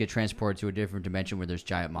soldiers get transported to a different dimension where there's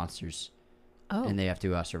giant monsters. Oh. And they have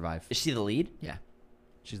to survive. Is she the lead? Yeah.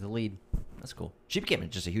 She's the lead. That's cool. She became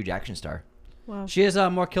just a huge action star. Wow. She has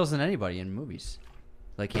more kills than anybody in movies.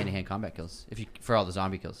 Like hand-to-hand combat kills. For all the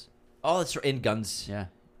zombie kills. Oh, that's in guns. Yeah.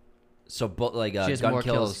 So, She has gun more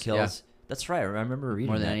kills. kills, yeah. That's right. I remember reading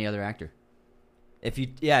More than that. any other actor. If you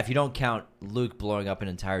don't count Luke blowing up an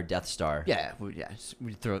entire Death Star. Yeah. We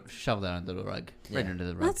shovel that under the rug. Right Yeah. under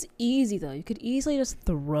the rug. That's easy, though. You could easily just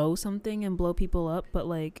throw something and blow people up, but,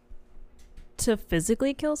 to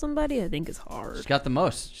physically kill somebody, I think is hard. She's got the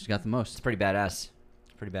most. It's pretty badass.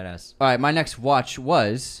 All right, my next watch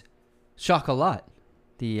was Chocolat.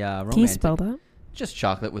 The romantic. Can you spell that? Just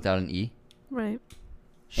chocolate without an E. Right.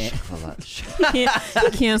 And- You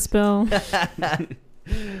can't spell.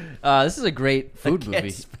 This is a great food I can't movie.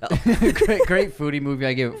 spell. great foodie movie.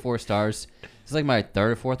 I gave it 4 stars. It's like my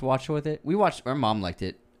 3rd or 4th watch with it. Our mom liked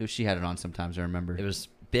it. She had it on sometimes, I remember. It was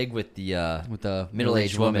big with the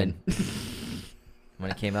middle-aged woman.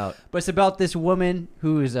 when it came out. But it's about this woman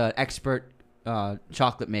who is an expert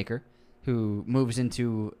chocolate maker who moves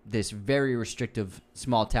into this very restrictive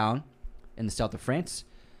small town in the south of France.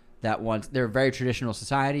 They're a very traditional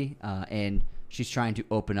society, and she's trying to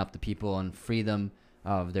open up the people and free them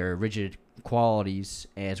of their rigid qualities,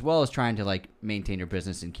 as well as trying to like maintain her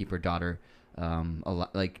business and keep her daughter,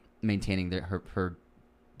 like maintaining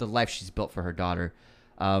the life she's built for her daughter.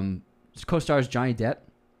 Co-stars Johnny Depp.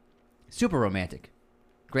 Super romantic,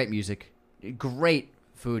 great music, great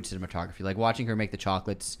food cinematography. Like watching her make the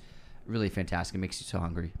chocolates, really fantastic. It makes you so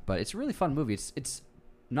hungry. But it's a really fun movie. It's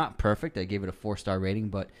not perfect. I gave it a 4-star rating,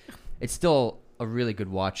 but it's still a really good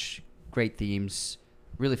watch. Great themes,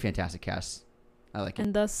 really fantastic cast. I like it.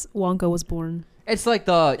 And thus Wonka was born. It's like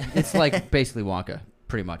basically Wonka,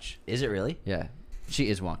 pretty much. Is it really? Yeah, she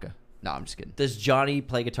is Wonka. No, I'm just kidding. Does Johnny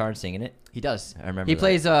play guitar and sing in it? He does. I remember He that.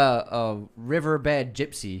 plays a riverbed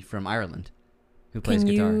gypsy from Ireland who plays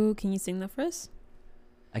guitar. Can you sing that for us?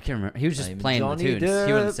 I can't remember. He was just I'm playing Johnny the tunes.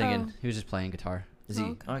 He wasn't Depp. singing. Oh. He was just playing guitar. Is he?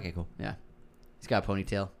 Okay. Okay, cool. Yeah. He's got a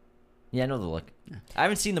ponytail. Yeah, I know the look. Yeah. I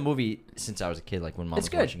haven't seen the movie since I was a kid, like when mom It's was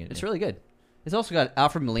good. watching it. It's really good. It's also got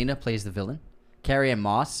Alfred Molina plays the villain. Carrie Ann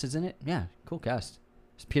Moss is in it. Yeah, cool cast.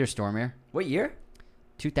 It's Peter Stormare. What year?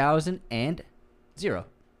 2000.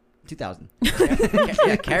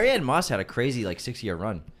 Yeah, Carrie Ann Moss had a crazy like 6-year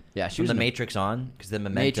run. Yeah, she From was The in Matrix on, because then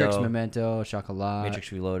Memento, Matrix, Memento, Chocolat,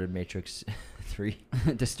 Matrix Reloaded, Matrix 3.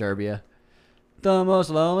 Disturbia. The most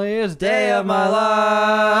loneliest day of my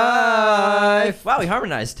life. Wow, we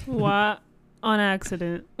harmonized. What? On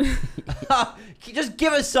accident. Just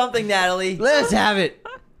give us something, Natalie. Let's have it.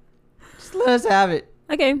 Just let us have it.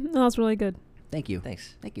 Okay, no, that's really good. Thank you.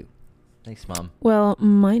 Thanks. Thank you. Thanks, Mom. Well,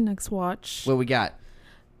 my next watch, What we got?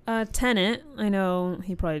 Tenet. I know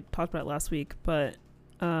he probably talked about it last week, but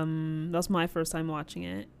that was my first time watching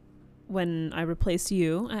it when I replaced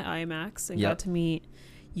you at IMAX and got to meet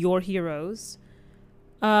your heroes.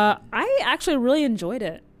 I actually really enjoyed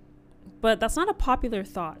it, but that's not a popular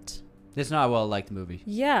thought. It's not a well-liked movie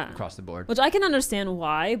Yeah. across the board. Which I can understand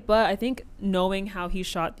why, but I think knowing how he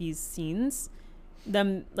shot these scenes,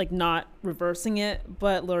 them like not reversing it,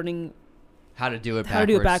 but learning How to do it backwards. how to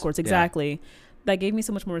do it backwards, Yeah. exactly. That gave me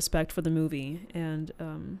so much more respect for the movie, and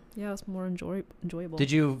yeah, it was more enjoyable.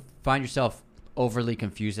 Did you find yourself overly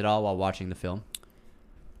confused at all while watching the film?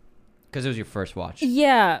 Because it was your first watch.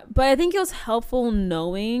 Yeah, but I think it was helpful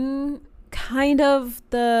knowing kind of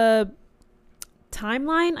the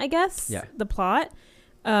timeline, I guess. Yeah. The plot.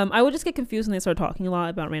 I would just get confused when they started talking a lot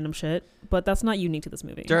about random shit, but that's not unique to this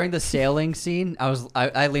movie. During the sailing scene,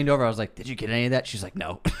 I leaned over. I was like, "Did you get any of that?" She's like,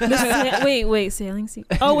 "No." Wait, sailing scene.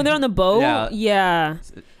 Oh, when they're on the boat? Yeah. Yeah.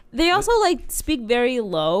 They also like speak very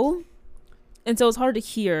low, and so it's hard to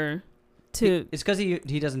hear. It's because he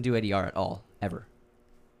doesn't do ADR at all, ever.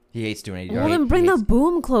 He hates doing ADR. Well, then bring the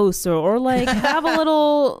boom closer, or like have a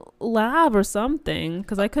little lav or something,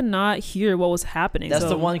 because I could not hear what was happening. That's so.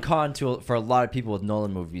 the one con for a lot of people with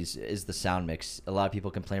Nolan movies is the sound mix. A lot of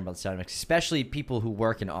people complain about the sound mix, especially people who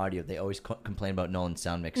work in audio. They always complain about Nolan's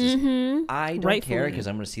sound mixes. Mm-hmm. I don't care because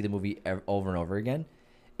I'm going to see the movie over and over again.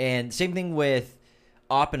 And same thing with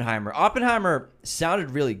Oppenheimer. Oppenheimer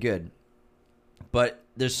sounded really good, but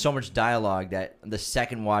there's so much dialogue that the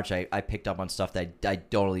second watch I picked up on stuff that I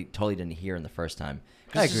totally didn't hear in the first time.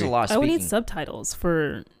 I There's agree. a lot of I would speaking. need subtitles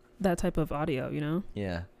for that type of audio, you know?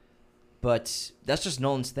 Yeah. But that's just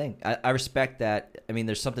Nolan's thing. I respect that. I mean,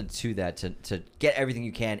 there's something to that, to get everything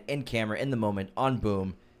you can in camera, in the moment, on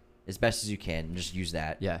boom, as best as you can, and just use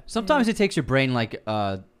that. Yeah. Sometimes it takes your brain like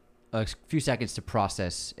a few seconds to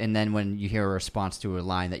process, and then when you hear a response to a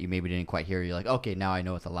line that you maybe didn't quite hear, you're like, okay, now I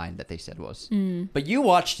know what the line that they said was. But you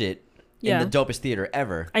watched it Yeah. in the dopest theater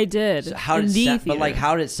ever. I did. So how in did the it sound, theater. but like,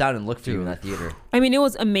 how did it sound and look for you in Dude. that theater? I mean, it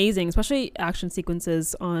was amazing, especially action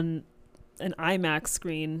sequences on an IMAX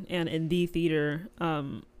screen and in the theater.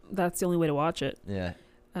 That's the only way to watch it. Yeah.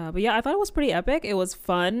 But yeah, I thought it was pretty epic. It was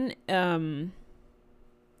fun.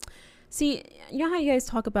 See, you know how you guys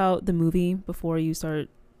talk about the movie before you start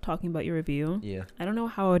talking about your review? Yeah. I don't know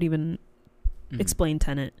how I would even explain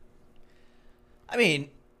Tenet. I mean,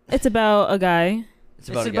 It's about a guy. it's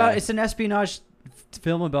about a guy. It's an espionage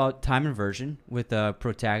film about time inversion with a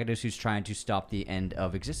protagonist who's trying to stop the end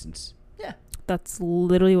of existence. Yeah. That's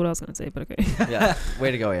literally what I was going to say, but okay. Yeah.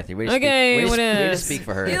 Way to go, Anthony. Way to Okay, speak. what Way to is? speak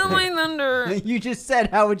for her. Feel my thunder. You just said,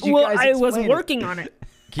 how would you Well, guys I was explain it? working on it.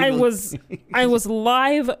 Can you- I was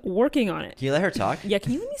live working on it. Can you let her talk? Yeah,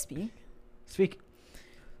 can you let me speak? Speak.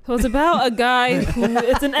 So it's about a guy who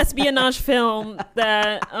it's an espionage film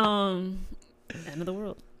that end of the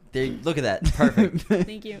world. There, look at that. Perfect.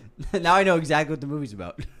 Thank you. Now I know exactly what the movie's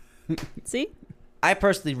about. See? I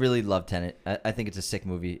personally really love Tenet. I think it's a sick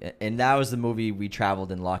movie. And that was the movie we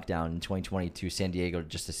traveled in lockdown in 2020 to San Diego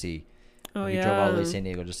just to see. Oh We yeah. drove all the way to San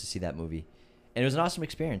Diego just to see that movie. And it was an awesome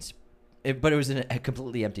experience. But it was in a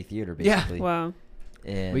completely empty theater, Yeah. basically. Wow.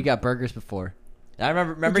 And We got burgers before. I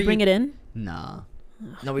remember Did you bring you, it in? Nah.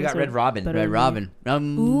 No, we Those got are Red Robin. better Red than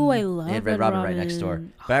Robin. Ooh, I love They had Red Robin right next door.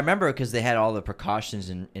 But I remember because they had all the precautions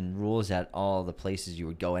and rules at all the places you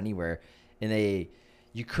would go anywhere, and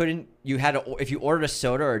you had to, if you ordered a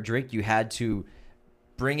soda or a drink, you had to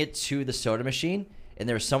bring it to the soda machine, and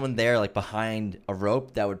there was someone there like behind a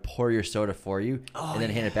rope that would pour your soda for you and then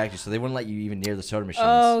hand it back to you. So they wouldn't let you even near the soda machines.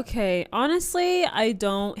 Okay, honestly, I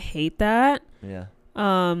don't hate that. Yeah.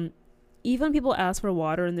 Even when people ask for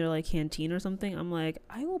water in their like canteen or something, I'm like,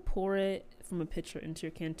 I will pour it from a pitcher into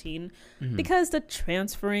your canteen because the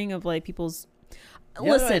transferring of like people's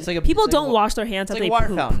listen, it's like people it's don't like wash their hands It's after like a they water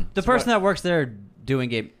poop. fountain. The person that works there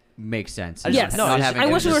doing it makes sense. Yes, No, it's- I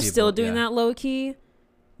wish we were still people, doing that low key,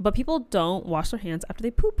 but people don't wash their hands after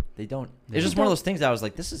they poop. They don't. They It's just don't. one of those things that I was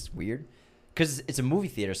like, this is weird. Because it's a movie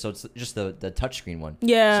theater, so it's just the touchscreen one.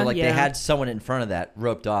 Yeah, So, like, yeah. they had someone in front of that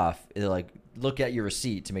roped off. They're like, look at your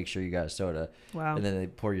receipt to make sure you got a soda. Wow. And then they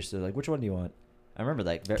pour your soda. Like, which one do you want? I remember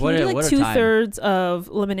that. Can you do like what a time. 2/3 of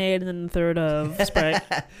lemonade and then 1/3 of Sprite?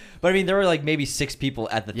 But, I mean, there were, like, maybe 6 people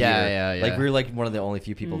at the theater. Yeah. Like, we were, like, one of the only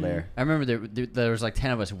few people there. I remember there was like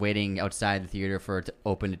 10 of us waiting outside the theater for it to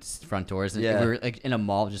open its front doors. And Yeah. we were like in a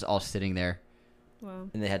mall just all sitting there. Wow.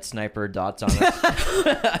 And they had sniper dots on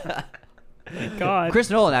us. God. Chris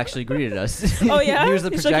Nolan actually greeted us. Oh yeah, He was the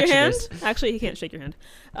He shook your hand? projectionist. Actually, he can't shake your hand.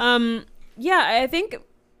 Yeah, I think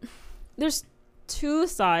there's two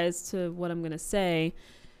sides to what I'm gonna say.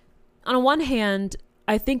 On one hand,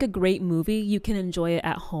 I think a great movie, you can enjoy it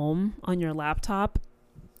at home on your laptop.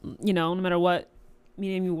 You know, no matter what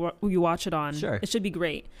medium you watch it on, Sure. it should be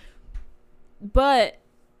great. But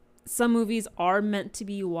some movies are meant to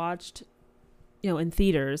be watched, in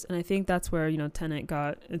theaters, and I think that's where Tenet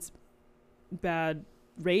got its bad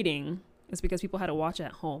rating. Is because people had to watch it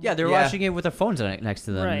at home. Yeah, they were Yeah. watching it with their phones next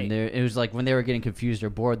to them. Right. And it was like when they were getting confused or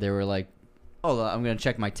bored, they were like, oh, I'm going to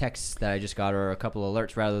check my texts that I just got or a couple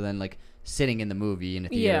alerts rather than like sitting in the movie in a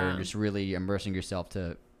theater Yeah. and just really immersing yourself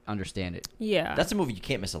to understand it. Yeah. That's a movie you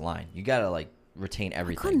can't miss a line. You got to, like, retain I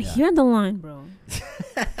everything. couldn't hear the line, bro.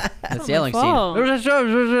 The not sailing my fault.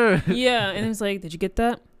 scene. Yeah, and it was like, did you get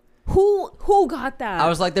that? Who got that? I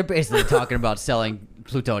was like, they're basically talking about selling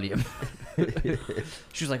plutonium.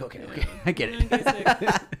 She was like, okay, I get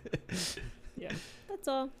it. Yeah, that's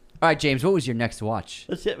all. All right, James, what was your next watch?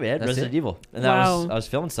 That's it, man. That's Resident it? Evil. And Wow. I was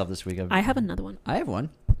filming stuff this week. I have another one. I have one.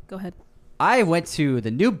 Go ahead. I went to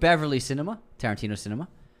the New Beverly Cinema, Tarantino Cinema,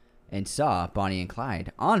 and saw Bonnie and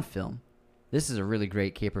Clyde on film. This is a really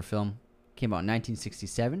great caper film. Came out in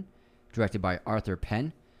 1967, directed by Arthur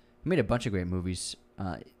Penn. He made a bunch of great movies.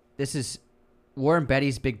 This is Warren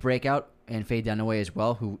Beatty's big breakout, and Faye Dunaway as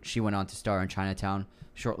well, who she went on to star in Chinatown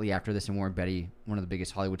shortly after this, and Warren Beatty, one of the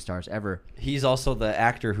biggest Hollywood stars ever. He's also the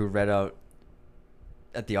actor who read out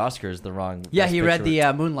at the Oscars the wrong. Yeah, Best he read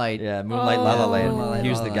Picture. the Moonlight. Yeah, Moonlight La La Land. Moonlight He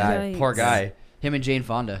was La the La guy. Land. Poor guy. Him and Jane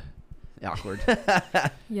Fonda. Awkward. Yeah,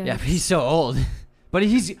 Yeah, but he's so old. But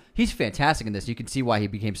he's fantastic in this. You can see why he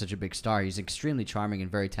became such a big star. He's extremely charming and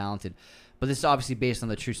very talented. But this is obviously based on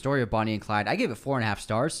the true story of Bonnie and Clyde. I gave it 4.5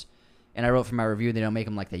 stars, and I wrote for my review, they don't make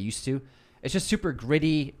them like they used to. It's just super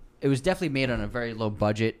gritty. It was definitely made on a very low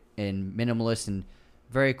budget and minimalist and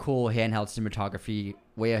very cool handheld cinematography,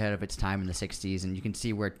 way ahead of its time in the 60s. And you can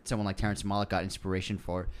see where someone like Terrence Malick got inspiration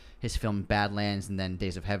for his film Badlands and then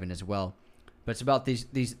Days of Heaven as well. But it's about these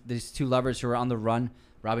two lovers who are on the run,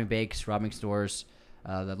 robbing banks, robbing stores,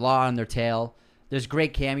 the law on their tail. There's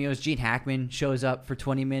great cameos. Gene Hackman shows up for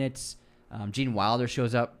 20 minutes. Gene Wilder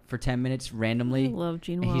shows up for 10 minutes randomly. I love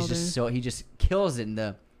Gene And Wilder. he just kills it.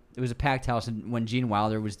 It was a packed house, and when Gene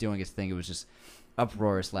Wilder was doing his thing, it was just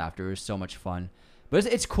uproarious laughter. It was so much fun. But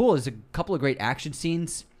it's cool. There's a couple of great action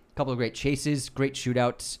scenes, a couple of great chases, great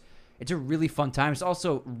shootouts. It's a really fun time. It's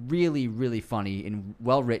also really, really funny and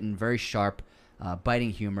well written, very sharp,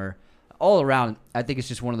 biting humor. All around, I think it's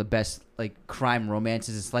just one of the best like crime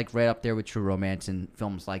romances. It's like right up there with True Romance and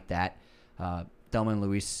films like that. Thelma and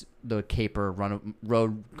Louise, the caper,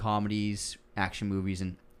 road comedies, action movies,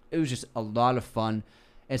 and it was just a lot of fun.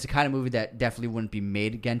 And it's the kind of movie that definitely wouldn't be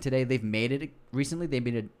made again today. They've made it recently. They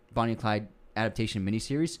made a Bonnie and Clyde adaptation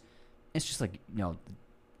miniseries. It's just like,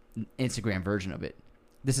 an Instagram version of it.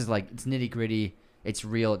 This is like, it's nitty gritty, it's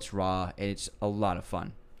real, it's raw, and it's a lot of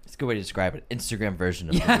fun. It's a good way to describe it. Instagram version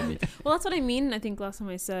of the movie. Well, that's what I mean. I think last time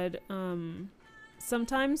I said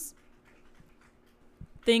sometimes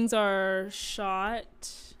things are shot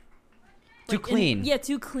Too clean.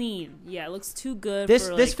 too clean. Yeah, it looks too good. This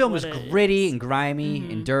for, this film what is it gritty is. and grimy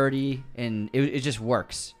and dirty, and it just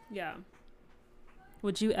works. Yeah.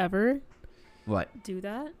 Would you ever What? do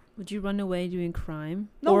that? Would you run away doing crime?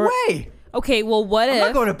 No way! Okay, well, what I'm if?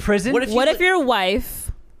 not going to prison. What if What if your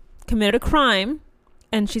wife committed a crime,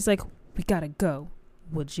 and she's like, "We gotta go."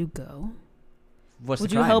 Would you go? What's Would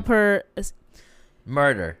the you crime? help her?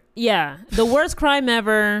 Murder. Yeah, the worst crime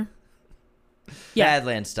ever. Yeah,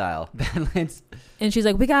 Badlands style. Badlands. and she's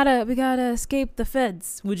like, "We gotta escape the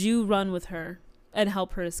feds." Would you run with her and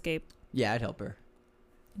help her escape? Yeah, I'd help her.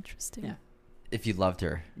 Interesting. Yeah. If you loved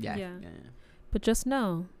her. Yeah. Yeah. But just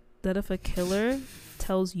know that if a killer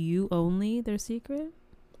tells you only their secret,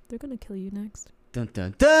 they're gonna kill you next. Dun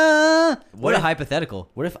dun dun. What a if- hypothetical.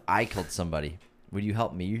 What if I killed somebody? Would you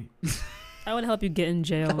help me? I would help you get in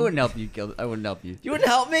jail. I wouldn't help you. I wouldn't help you. You wouldn't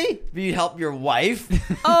help me? But you'd help your wife?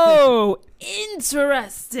 Oh,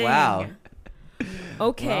 interesting. Wow.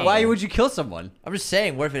 Okay. Why would you kill someone? I'm just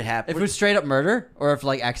saying, what if it If happened? it was straight up murder, or if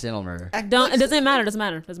like accidental murder? Don't, it doesn't matter. Doesn't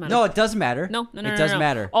matter. No, it doesn't matter. No. It doesn't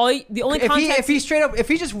matter. The only context. If he straight up, if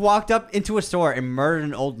he just walked up into a store and murdered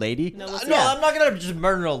an old lady, No, No, listen. I'm not gonna just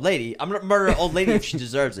murder an old lady. I'm gonna murder an old lady if she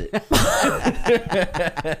deserves it.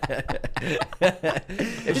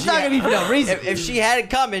 it's not gonna be for no reason. If she had it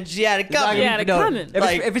coming, she had it It's not coming. gonna Yeah, be to for no- come in. If,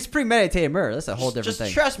 Like- if it's premeditated murder, that's a whole different Just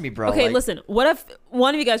thing. trust me, bro. Okay, Like, listen. What if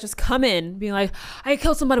one of you guys just come in, being like, "I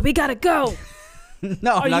killed somebody. We gotta go."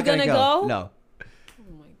 No, Are I'm not you gonna go. go? No, Oh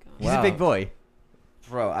my god. he's Wow. a big boy.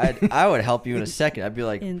 bro, I would help you in a second. I'd be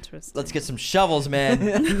like, Interesting. let's get some shovels, man.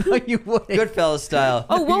 No, you wouldn't. Goodfellas style.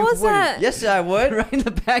 Oh, what You was wouldn't. that? Yes, I would. Right in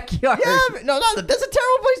the backyard. Yeah, no, that's a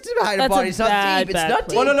terrible place to hide a That's a body. It's not bad, deep. It's bad not place.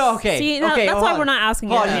 deep. Oh no, okay. See, no, okay, that's hold why on. we're not asking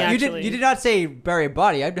Hold you. on, you Actually, did not say bury a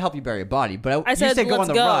body. I'd help you bury a body, but I said, you said go let's on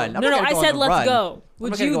the go. run. I'm No, not no, gonna I go on said the let's run. go. I'm Would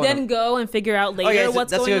not gonna you go on then the- go and figure out later Okay,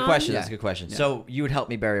 what's that's a going good question. on? That's a good question. Yeah. So you would help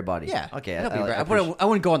me bury a body? Yeah. Okay. I'd help you bury- I appreciate-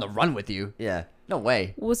 wouldn't go on the run with you. Yeah. No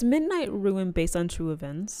way. Was Midnight Ruin based on true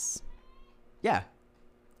events? Yeah.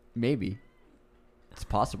 Maybe. It's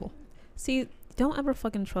possible. See, don't ever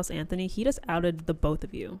fucking trust Anthony. He just outed the both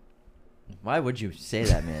of you. Why would you say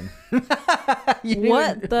that, man?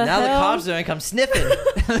 What the Now the hell? cops are gonna come sniffing.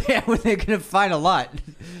 Yeah, well, they're gonna find a lot.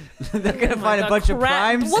 They're gonna Oh my find a God, bunch of crap.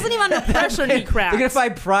 primes. Wasn't even under pressure and he cracked. They're gonna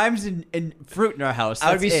find primes and fruit in our house.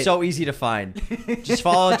 I would be That's it. so easy to find. Just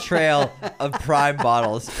follow a trail of prime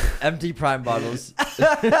bottles, empty prime bottles.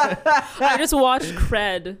 I just watched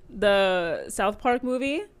Cred, the South Park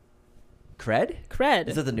movie. Cred. Cred.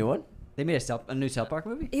 Is that the new one? They made a new South Park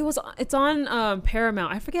movie. It's on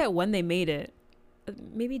Paramount. I forget when they made it.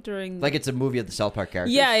 Maybe during Like it's a movie of the South Park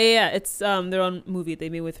characters? yeah. It's their own movie they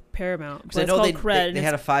made with Paramount. Because But I it's know called they, Cred. they, and they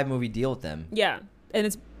had a it's- 5-movie deal with them. yeah, and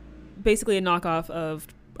it's basically a knockoff of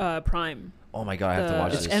Prime. Oh my god, I have to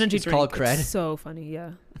watch the this. energy It's drink. called Cred? It's so funny.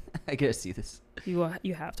 Yeah, I gotta see this. you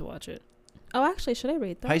have to watch it. Oh, actually, should I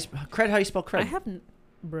rate that? How you spell cred? I haven't,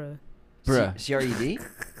 bruh. Bruh. C-R-E-D?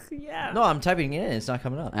 Yeah. No, I'm typing it in. It's not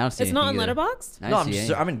coming up. I don't see It's not on anything either. Letterboxd. I No, don't see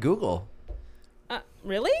any. I'm in Google.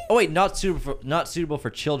 Really? Oh wait, not suitable for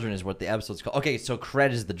children is what the episode's called. Okay, so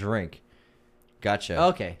cred is the drink. Gotcha.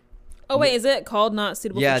 Okay. Oh wait, is it called Not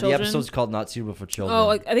Suitable Yeah, for the Children? episode's called Not Suitable for Children. Oh,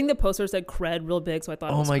 I think the poster said Cred real big, so I thought.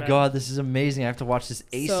 It Oh was my Cred. god, this is amazing. I have to watch this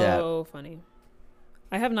ASAP. So funny.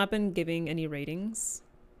 I have not been giving any ratings,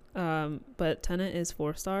 but Tenet is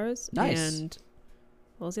 4 stars. Nice. And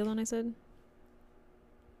what was the other one I said?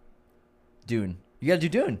 Dune. You gotta do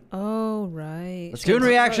Dune. Oh right. Let's Dune go.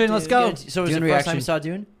 reaction. Let's go. So was Dune it the first time reaction. you saw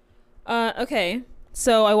Dune? Okay.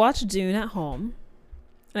 So I watched Dune at home,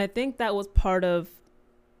 and I think that was part of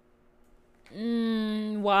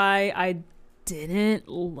why I didn't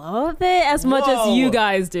love it as much as Whoa. you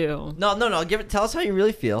guys do. No. Tell us how you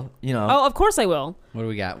really feel. You know, Oh, of course I will. What do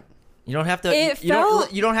we got? you don't have to. It you felt-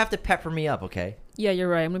 don't. You don't have to pepper me up, okay? Yeah, you're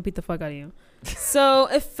right. I'm gonna beat the fuck out of you. So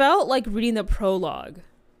it felt like reading the prologue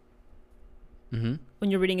Mm-hmm. when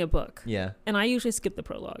you're reading a book, Yeah. and I usually skip the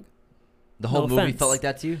prologue. The whole No movie offense. felt like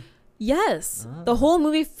that to you. Yes, Ah. the whole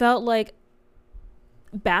movie felt like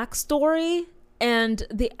backstory, and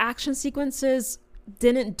the action sequences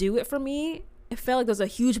didn't do it for me. It felt like there was a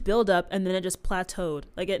huge buildup, and then it just plateaued.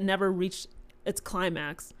 Like it never reached its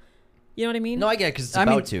climax. You know what I mean? No, I get it because it's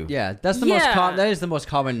about to. Yeah, that's the Yeah. that is the most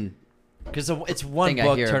common. Because it's one Thing I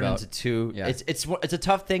book hear turned about. into two. Yeah. It's a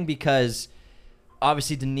tough thing because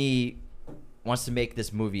obviously Denis wants to make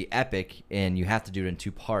this movie epic, and you have to do it in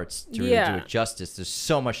 2 parts to really Yeah. do it justice. There's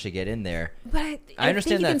so much to get in there. But I understand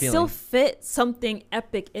think you that can still feeling. fit something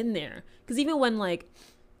epic in there. Because even when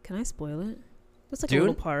can I spoil it? Just like Dune? a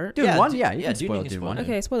little part. Dune Yeah, one, Dune- yeah, you yeah, can Dune spoil you can Dune spoil one. it.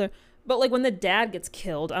 Okay, spoiler. But like when the dad gets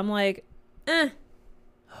killed, I'm like,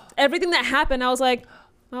 everything that happened, I was like,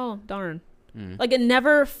 oh darn. Like it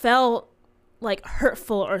never felt like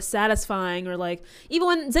hurtful or satisfying, or like even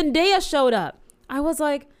when Zendaya showed up, I was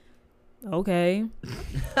like, okay.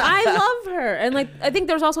 I love her. And like I think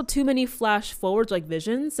there's also too many flash forwards, like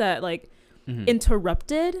visions that like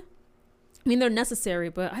interrupted I mean, they're necessary,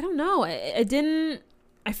 but I don't know. I didn't.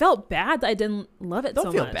 I felt bad that I didn't love it so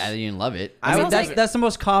much. Don't feel bad that you didn't love it. I I mean, was that's the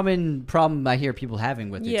most common problem I hear people having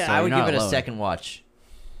with it. Yeah. So I would you're give not it a alone. second watch.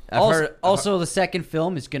 I've Also, the second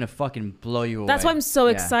film is gonna fucking blow you away. That's why I'm so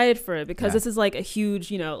Yeah. excited for it, because Yeah. this is like a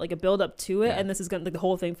huge, like a build up to it, Yeah. and this is gonna like the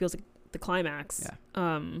whole thing feels like the climax.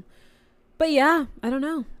 Yeah. But yeah, I don't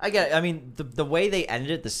know. I get it. I mean, the way they ended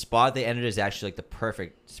it, the spot they ended is actually like the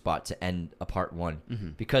perfect spot to end a part one. Mm-hmm.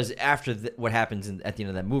 Because after what happens at the end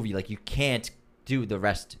of that movie, like you can't do the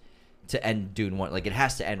rest to end Dune 1. Like it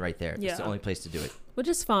has to end right there. Yeah. It's the only place to do it. Which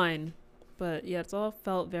is fine, but yeah, it's all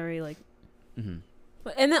felt very like. Mm-hmm.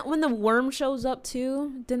 And then when the worm shows up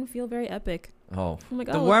too, it didn't feel very epic. Oh. I'm like,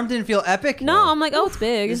 The oh, worm didn't feel epic. No, I'm like, oh, it's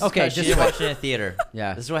big. Okay, Just just watch it in a theater.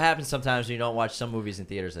 Yeah. This is what happens sometimes when you don't watch some movies in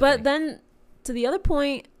theaters. I But think. then, to the other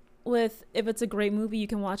point, with if it's a great movie, you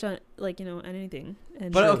can watch on anything.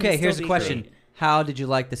 And But it okay, can here's still the be question: great. how did you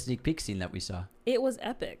like the sneak peek scene that we saw? It was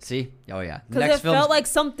epic. See? Oh yeah. Because it felt like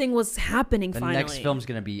something was happening the finally. next film's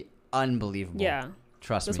gonna be unbelievable. Yeah.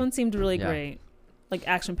 Trust This me. one seemed really Yeah. great. Like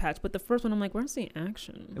action packed. But the first one, I'm like, where's the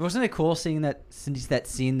action? Wasn't it cool seeing that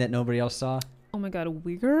scene that nobody else saw? Oh my god,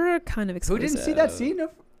 we're kind of Who exclusive. didn't see that scene?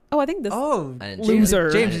 Oh, I think this. Oh, I didn't see it. Loser.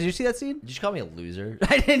 James, did you see that scene? Did you call me a loser?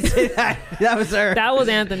 I didn't say that. That was her. That was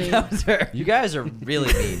Anthony. That was her. You guys are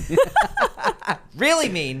really mean. Really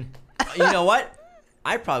mean. You know what?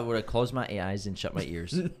 I probably would have closed my eyes and shut my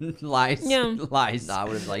ears. Lies. Yeah. Lies. No, I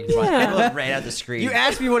would have like Yeah. ran at the screen. You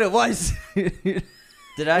asked me what it was.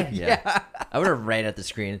 Did I? Yeah. I would have ran at the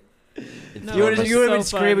screen. No, You would have so been fun.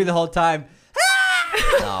 screaming the whole time.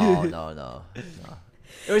 No.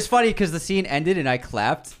 It was funny because the scene ended and I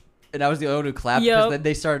clapped. And I was the only one who clapped because Yup. then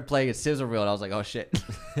they started playing a sizzle reel and I was like, oh shit.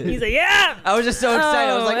 He's like, yeah. I was just so excited.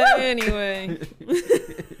 I was like, woo! Anyway.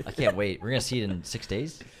 I can't wait. We're gonna see it in 6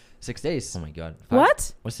 days. 6 days. Oh my god.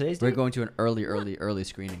 What? What's today's We're date? going to an early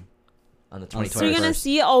screening. On the on 21st. So you're gonna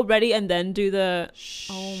see it already and then do the.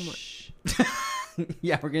 Oh my.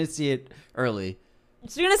 Yeah, we're going to see it early.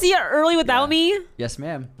 So you're gonna see it early without Yeah. me? Yes,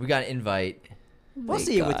 ma'am. We got an invite. We'll My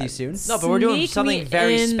see it with God. you soon. No, but we're doing Sneak something me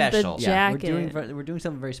very in the special. Yeah, jacket. we're doing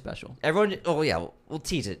something very special. Everyone, oh yeah, we'll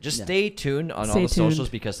tease it. Just Yeah. stay tuned on all Stay the tuned. socials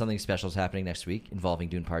because something special is happening next week involving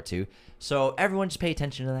Dune Part 2. So everyone just pay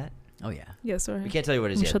attention to that. Oh yeah. Yeah, sorry. We can't tell you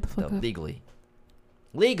what it is Oh, yet. shut the fuck though, up. legally,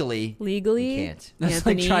 Legally, we can't. That's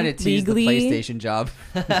Anthony, like trying to tease legally. the PlayStation job.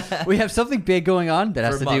 We have something big going on that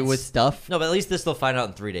has For to do months. with stuff. No, but at least this they'll find out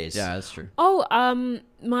in 3 days. Yeah, that's true. Oh,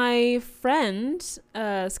 my friend's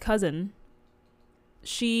cousin.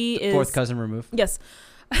 She is Fourth cousin removed. Yes.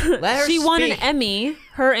 Let her She won an speak. Emmy.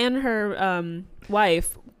 Her and her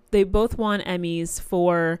wife, they both won Emmys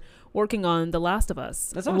for working on The Last of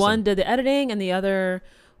Us. That's awesome. One did the editing, and the other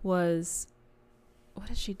was, what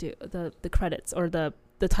did she do? The credits or the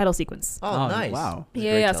title sequence. Oh, nice. Wow. It's a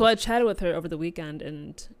Yeah, great yeah. So I tell. chatted with her over the weekend,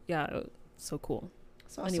 and yeah, it was so cool.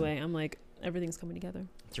 That's awesome. Anyway, I'm like, everything's coming together.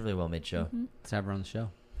 It's a really well made show. Mhm. Let's have her on the show.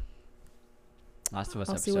 Last of Us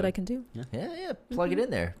I'll episode. see what I can do. Yeah. Plug it in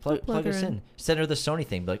there. Plug Plug us her in. in. Send her the Sony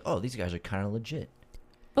thing. Be like, oh, these guys are kind of legit.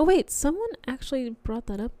 Oh wait, someone actually brought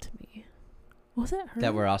that up to me. Was it her?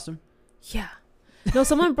 That we're awesome. Yeah. No,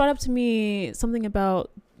 someone brought up to me something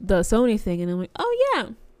about the Sony thing, and I'm like, oh yeah,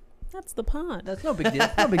 that's the pod. That's no big deal.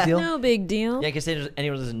 No big deal. No big deal. Yeah, in case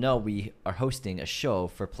anyone doesn't know, we are hosting a show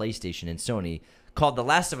for PlayStation and Sony called The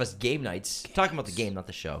Last of Us Game Nights. Talking about the game, not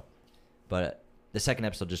the show. But the second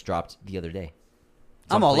episode just dropped the other day.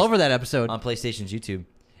 It's I'm on all over that episode. on PlayStation's YouTube.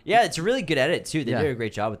 Yeah, it's a really good edit too. They Yeah. did a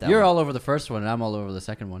great job with that. You're one. all over the first one, and I'm all over the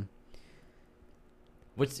second one.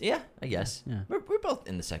 Yeah, I guess. Yeah. We're both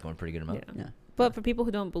in the second one pretty good amount. Yeah. Yeah. But for people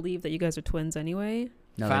who don't believe that you guys are twins anyway,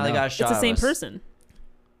 No, Finally no. got a shot. it's the of same us. person.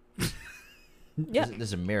 Yeah.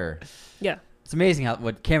 There's a mirror. Yeah. It's amazing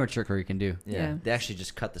what camera trickery can do. Yeah. Yeah. They actually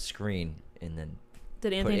just cut the screen and then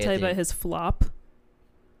Did Anthony tell you about his flop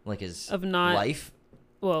like his of not? life.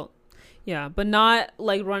 Well, yeah, but not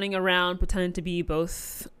like running around pretending to be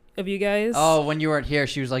both of you guys. Oh, when you weren't here,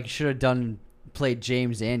 she was like, you should have played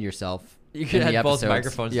James and yourself. You could in the have both episodes.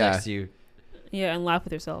 microphones Yeah. next to you. Yeah, and laugh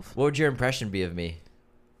with yourself. What would your impression be of me?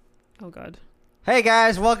 Oh God. Hey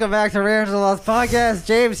guys, welcome back to Rams of the Lost Podcast.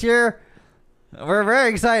 James here. We're very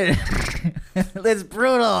excited. It's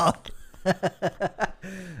brutal.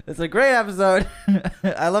 It's a great episode.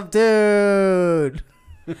 I love Dude.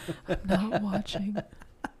 Not watching.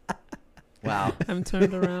 Wow. I'm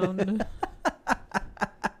turned around.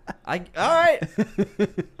 All right.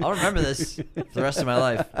 I'll remember this for the rest of my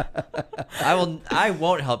life. I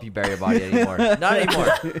won't help you bury a body anymore. Not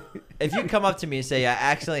anymore. If you come up to me and say I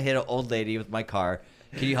accidentally hit an old lady with my car,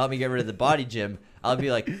 can you help me get rid of the body, Jim? I'll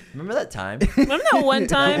be like, remember that time? Remember that one That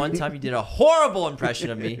time? one time you did a horrible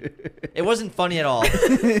impression of me. It wasn't funny at all.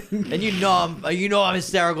 And you know I'm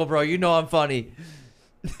hysterical, bro. You know I'm funny.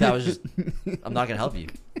 That was just, I'm not gonna help you.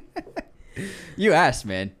 You asked,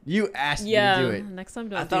 man. You asked me to do it. Next time,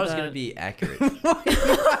 don't I thought it was do gonna that. be accurate.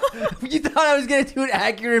 You thought I was gonna do an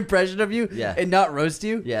accurate impression of you, Yeah. and not roast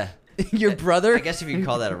you? Yeah. Your brother? I guess if you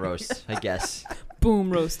call that a roast, I guess.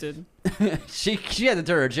 Boom, roasted. she had to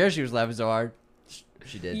turn her chair. She was laughing so hard.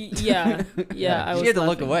 She did. Yeah. I was She had to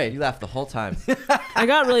look laughing. away. You laughed the whole time. I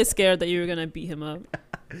got really scared that you were gonna beat him up.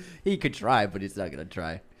 He could try, but he's not gonna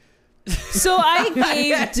try. So I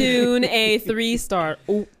gave Dune a 3-star.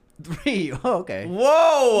 Oh, 3. Oh, okay. Whoa!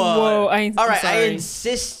 Whoa, I'm All right, I sorry.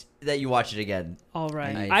 insist that you watch it again. all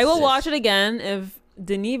right. Nice. I will watch it again if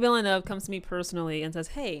Denis Villeneuve comes to me personally and says,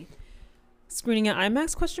 "Hey, screening at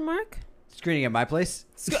IMAX?" Question mark. Screening at my place.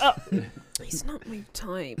 He's not my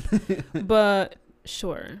type, but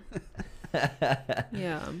sure.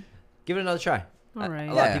 Yeah. Give it another try. All right.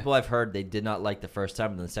 A lot Yeah. of people I've heard they did not like the first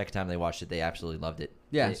time, and then the second time they watched it, they absolutely loved it.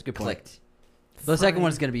 Yeah, It it's a good point. clicked. The second Fine.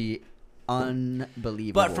 one's gonna be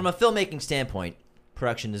unbelievable. But from a filmmaking standpoint,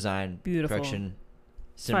 production design, Beautiful. production,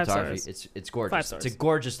 5 cinematography, stars. it's gorgeous. 5 stars. It's a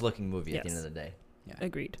gorgeous looking movie at the Yes. end of the day.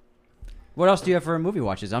 Agreed. What else do you have for movie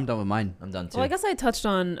watches? I'm done with mine. I'm done too. Well, I guess I touched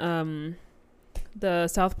on the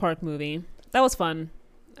South Park movie. That was fun.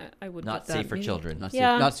 I would not get that safe for maybe. children. Not,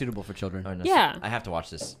 Yeah. not suitable for children. Oh, no, Yeah. I have to watch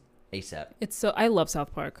this ASAP. It's so I love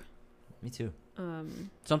South Park. Me too.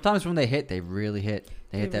 Sometimes when they hit, they really hit.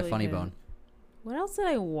 They hit that really funny hit. bone. What else did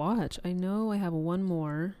I watch? I know I have one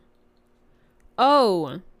more.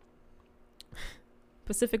 Oh,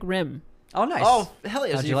 Pacific Rim. Oh, nice. Oh, hell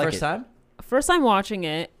yeah. Is How'd it you your like first it? time? First time watching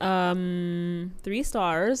it. 3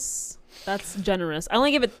 stars. That's generous. I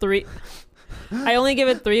only give it 3. I only give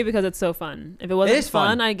it 3 because it's so fun. If it wasn't is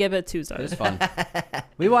fun. I'd give it 2 It stars. was fun.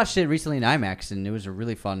 We watched it recently in IMAX, and it was a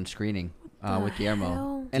really fun screening with Guillermo.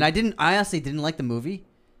 hell? And I honestly didn't like the movie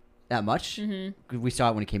that much. Mm-hmm. We saw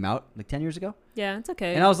it when it came out, like 10 years ago. Yeah, it's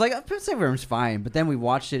okay. And I was like, Pacific Rim's fine. But then we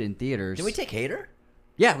watched it in theaters. Did we take Hater?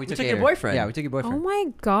 Yeah, we took took your Hater. boyfriend. Yeah, we took your boyfriend. Oh my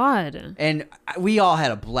god. And we all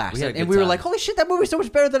had a blast. We had a and good we were time. like, holy shit, that movie's so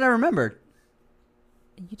much better than I remembered.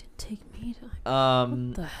 You didn't take me to.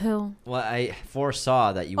 Um, The hell? well, I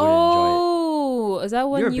foresaw that you wouldn't enjoy Oh, is that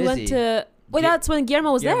when You're you went busy. to? Wait, Gu- that's when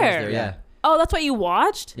Guillermo was Guillermo's there. there, yeah. Oh, that's what you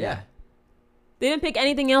watched? it. Yeah. They didn't pick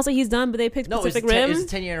anything else that he's done, but they picked No, it was, Pacific it Rim. was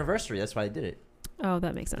the 10-year anniversary. That's why they did it. Oh,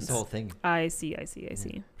 that makes sense. That's the whole thing. I see.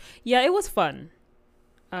 Yeah, it was fun.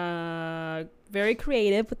 Very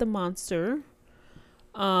creative with the monster.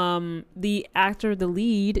 The actor, the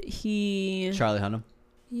lead, he. Charlie Hunnam.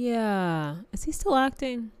 Yeah, is he still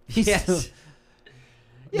acting? Yes.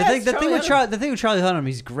 The Yes, thing with Charlie the thing with Charlie Hunnam,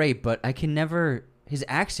 he's great, but I can never. His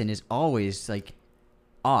accent is always like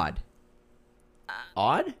odd.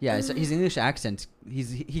 Odd? Yeah, his English accent.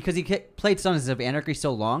 Because he played Sons of Anarchy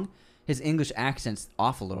so long, his English accent's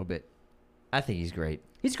off a little bit. I think he's great.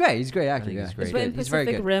 He's great. He's a great actor. think Yeah. he's great. He's, But in good. He's very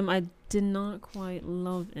Pacific good. Rim, I did not quite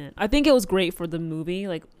love it. I think it was great for the movie,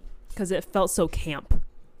 like, because it felt so camp.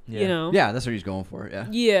 You know? Yeah, that's what he's going for. Yeah.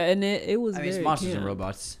 Yeah, and it was. I mean, it's very monsters and camp.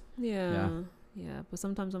 robots. Yeah. Yeah, but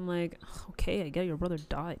sometimes I'm like, okay, I get your brother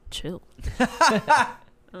died. Chill.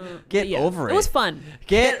 Get yeah, over it. It was fun.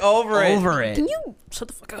 Get over it. Can you shut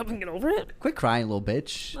the fuck up and get over it? Quit crying, little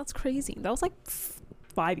bitch. That's crazy. That was like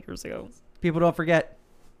 5 years ago. People don't forget.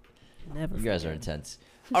 Never. You guys are forget. intense.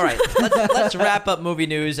 All right, let's wrap up movie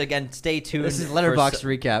news. Again, stay tuned. This is for Letterboxd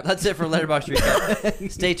recap. That's it for Letterboxd recap.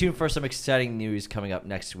 Stay tuned for some exciting news coming up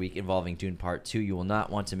next week involving Dune Part 2. You will not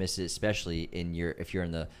want to miss it, especially if you're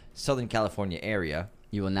in the Southern California area.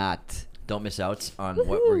 You will not. Don't miss out on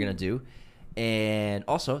what we're going to do. And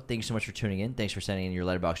also, thank you so much for tuning in. Thanks for sending in your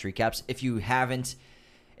Letterboxd recaps. If you haven't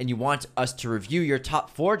and you want us to review your top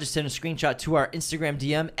 4, just send a screenshot to our Instagram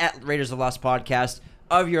DM at Raiders of the Lost Podcast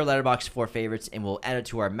of your Letterboxd 4 favorites, and we'll add it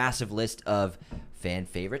to our massive list of fan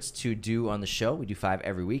favorites to do on the show. We do 5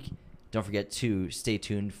 every week. Don't forget to stay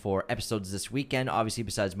tuned for episodes this weekend, obviously,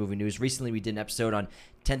 besides movie news. Recently, we did an episode on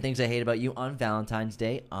 10 Things I Hate About You on Valentine's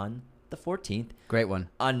Day on the 14th. Great one.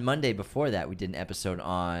 On Monday before that, we did an episode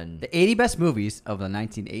on... The 80 best movies of the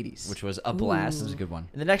 1980s. which was a blast. This was a good one.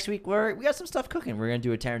 And the next week, we got some stuff cooking. We're going to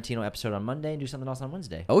do a Tarantino episode on Monday and do something else on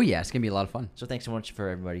Wednesday. Oh, yeah. It's going to be a lot of fun. So thanks so much for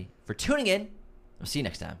everybody for tuning in. I'll see you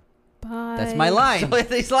next time. Bye. That's my line. So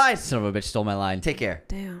these lines. Son of a bitch stole my line. Take care.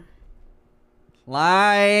 Damn.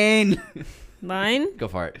 Line. Mine? Go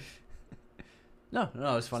for it. No, it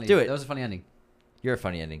was funny. do it. That was a funny ending. You're a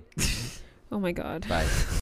funny ending. Oh my god. Bye.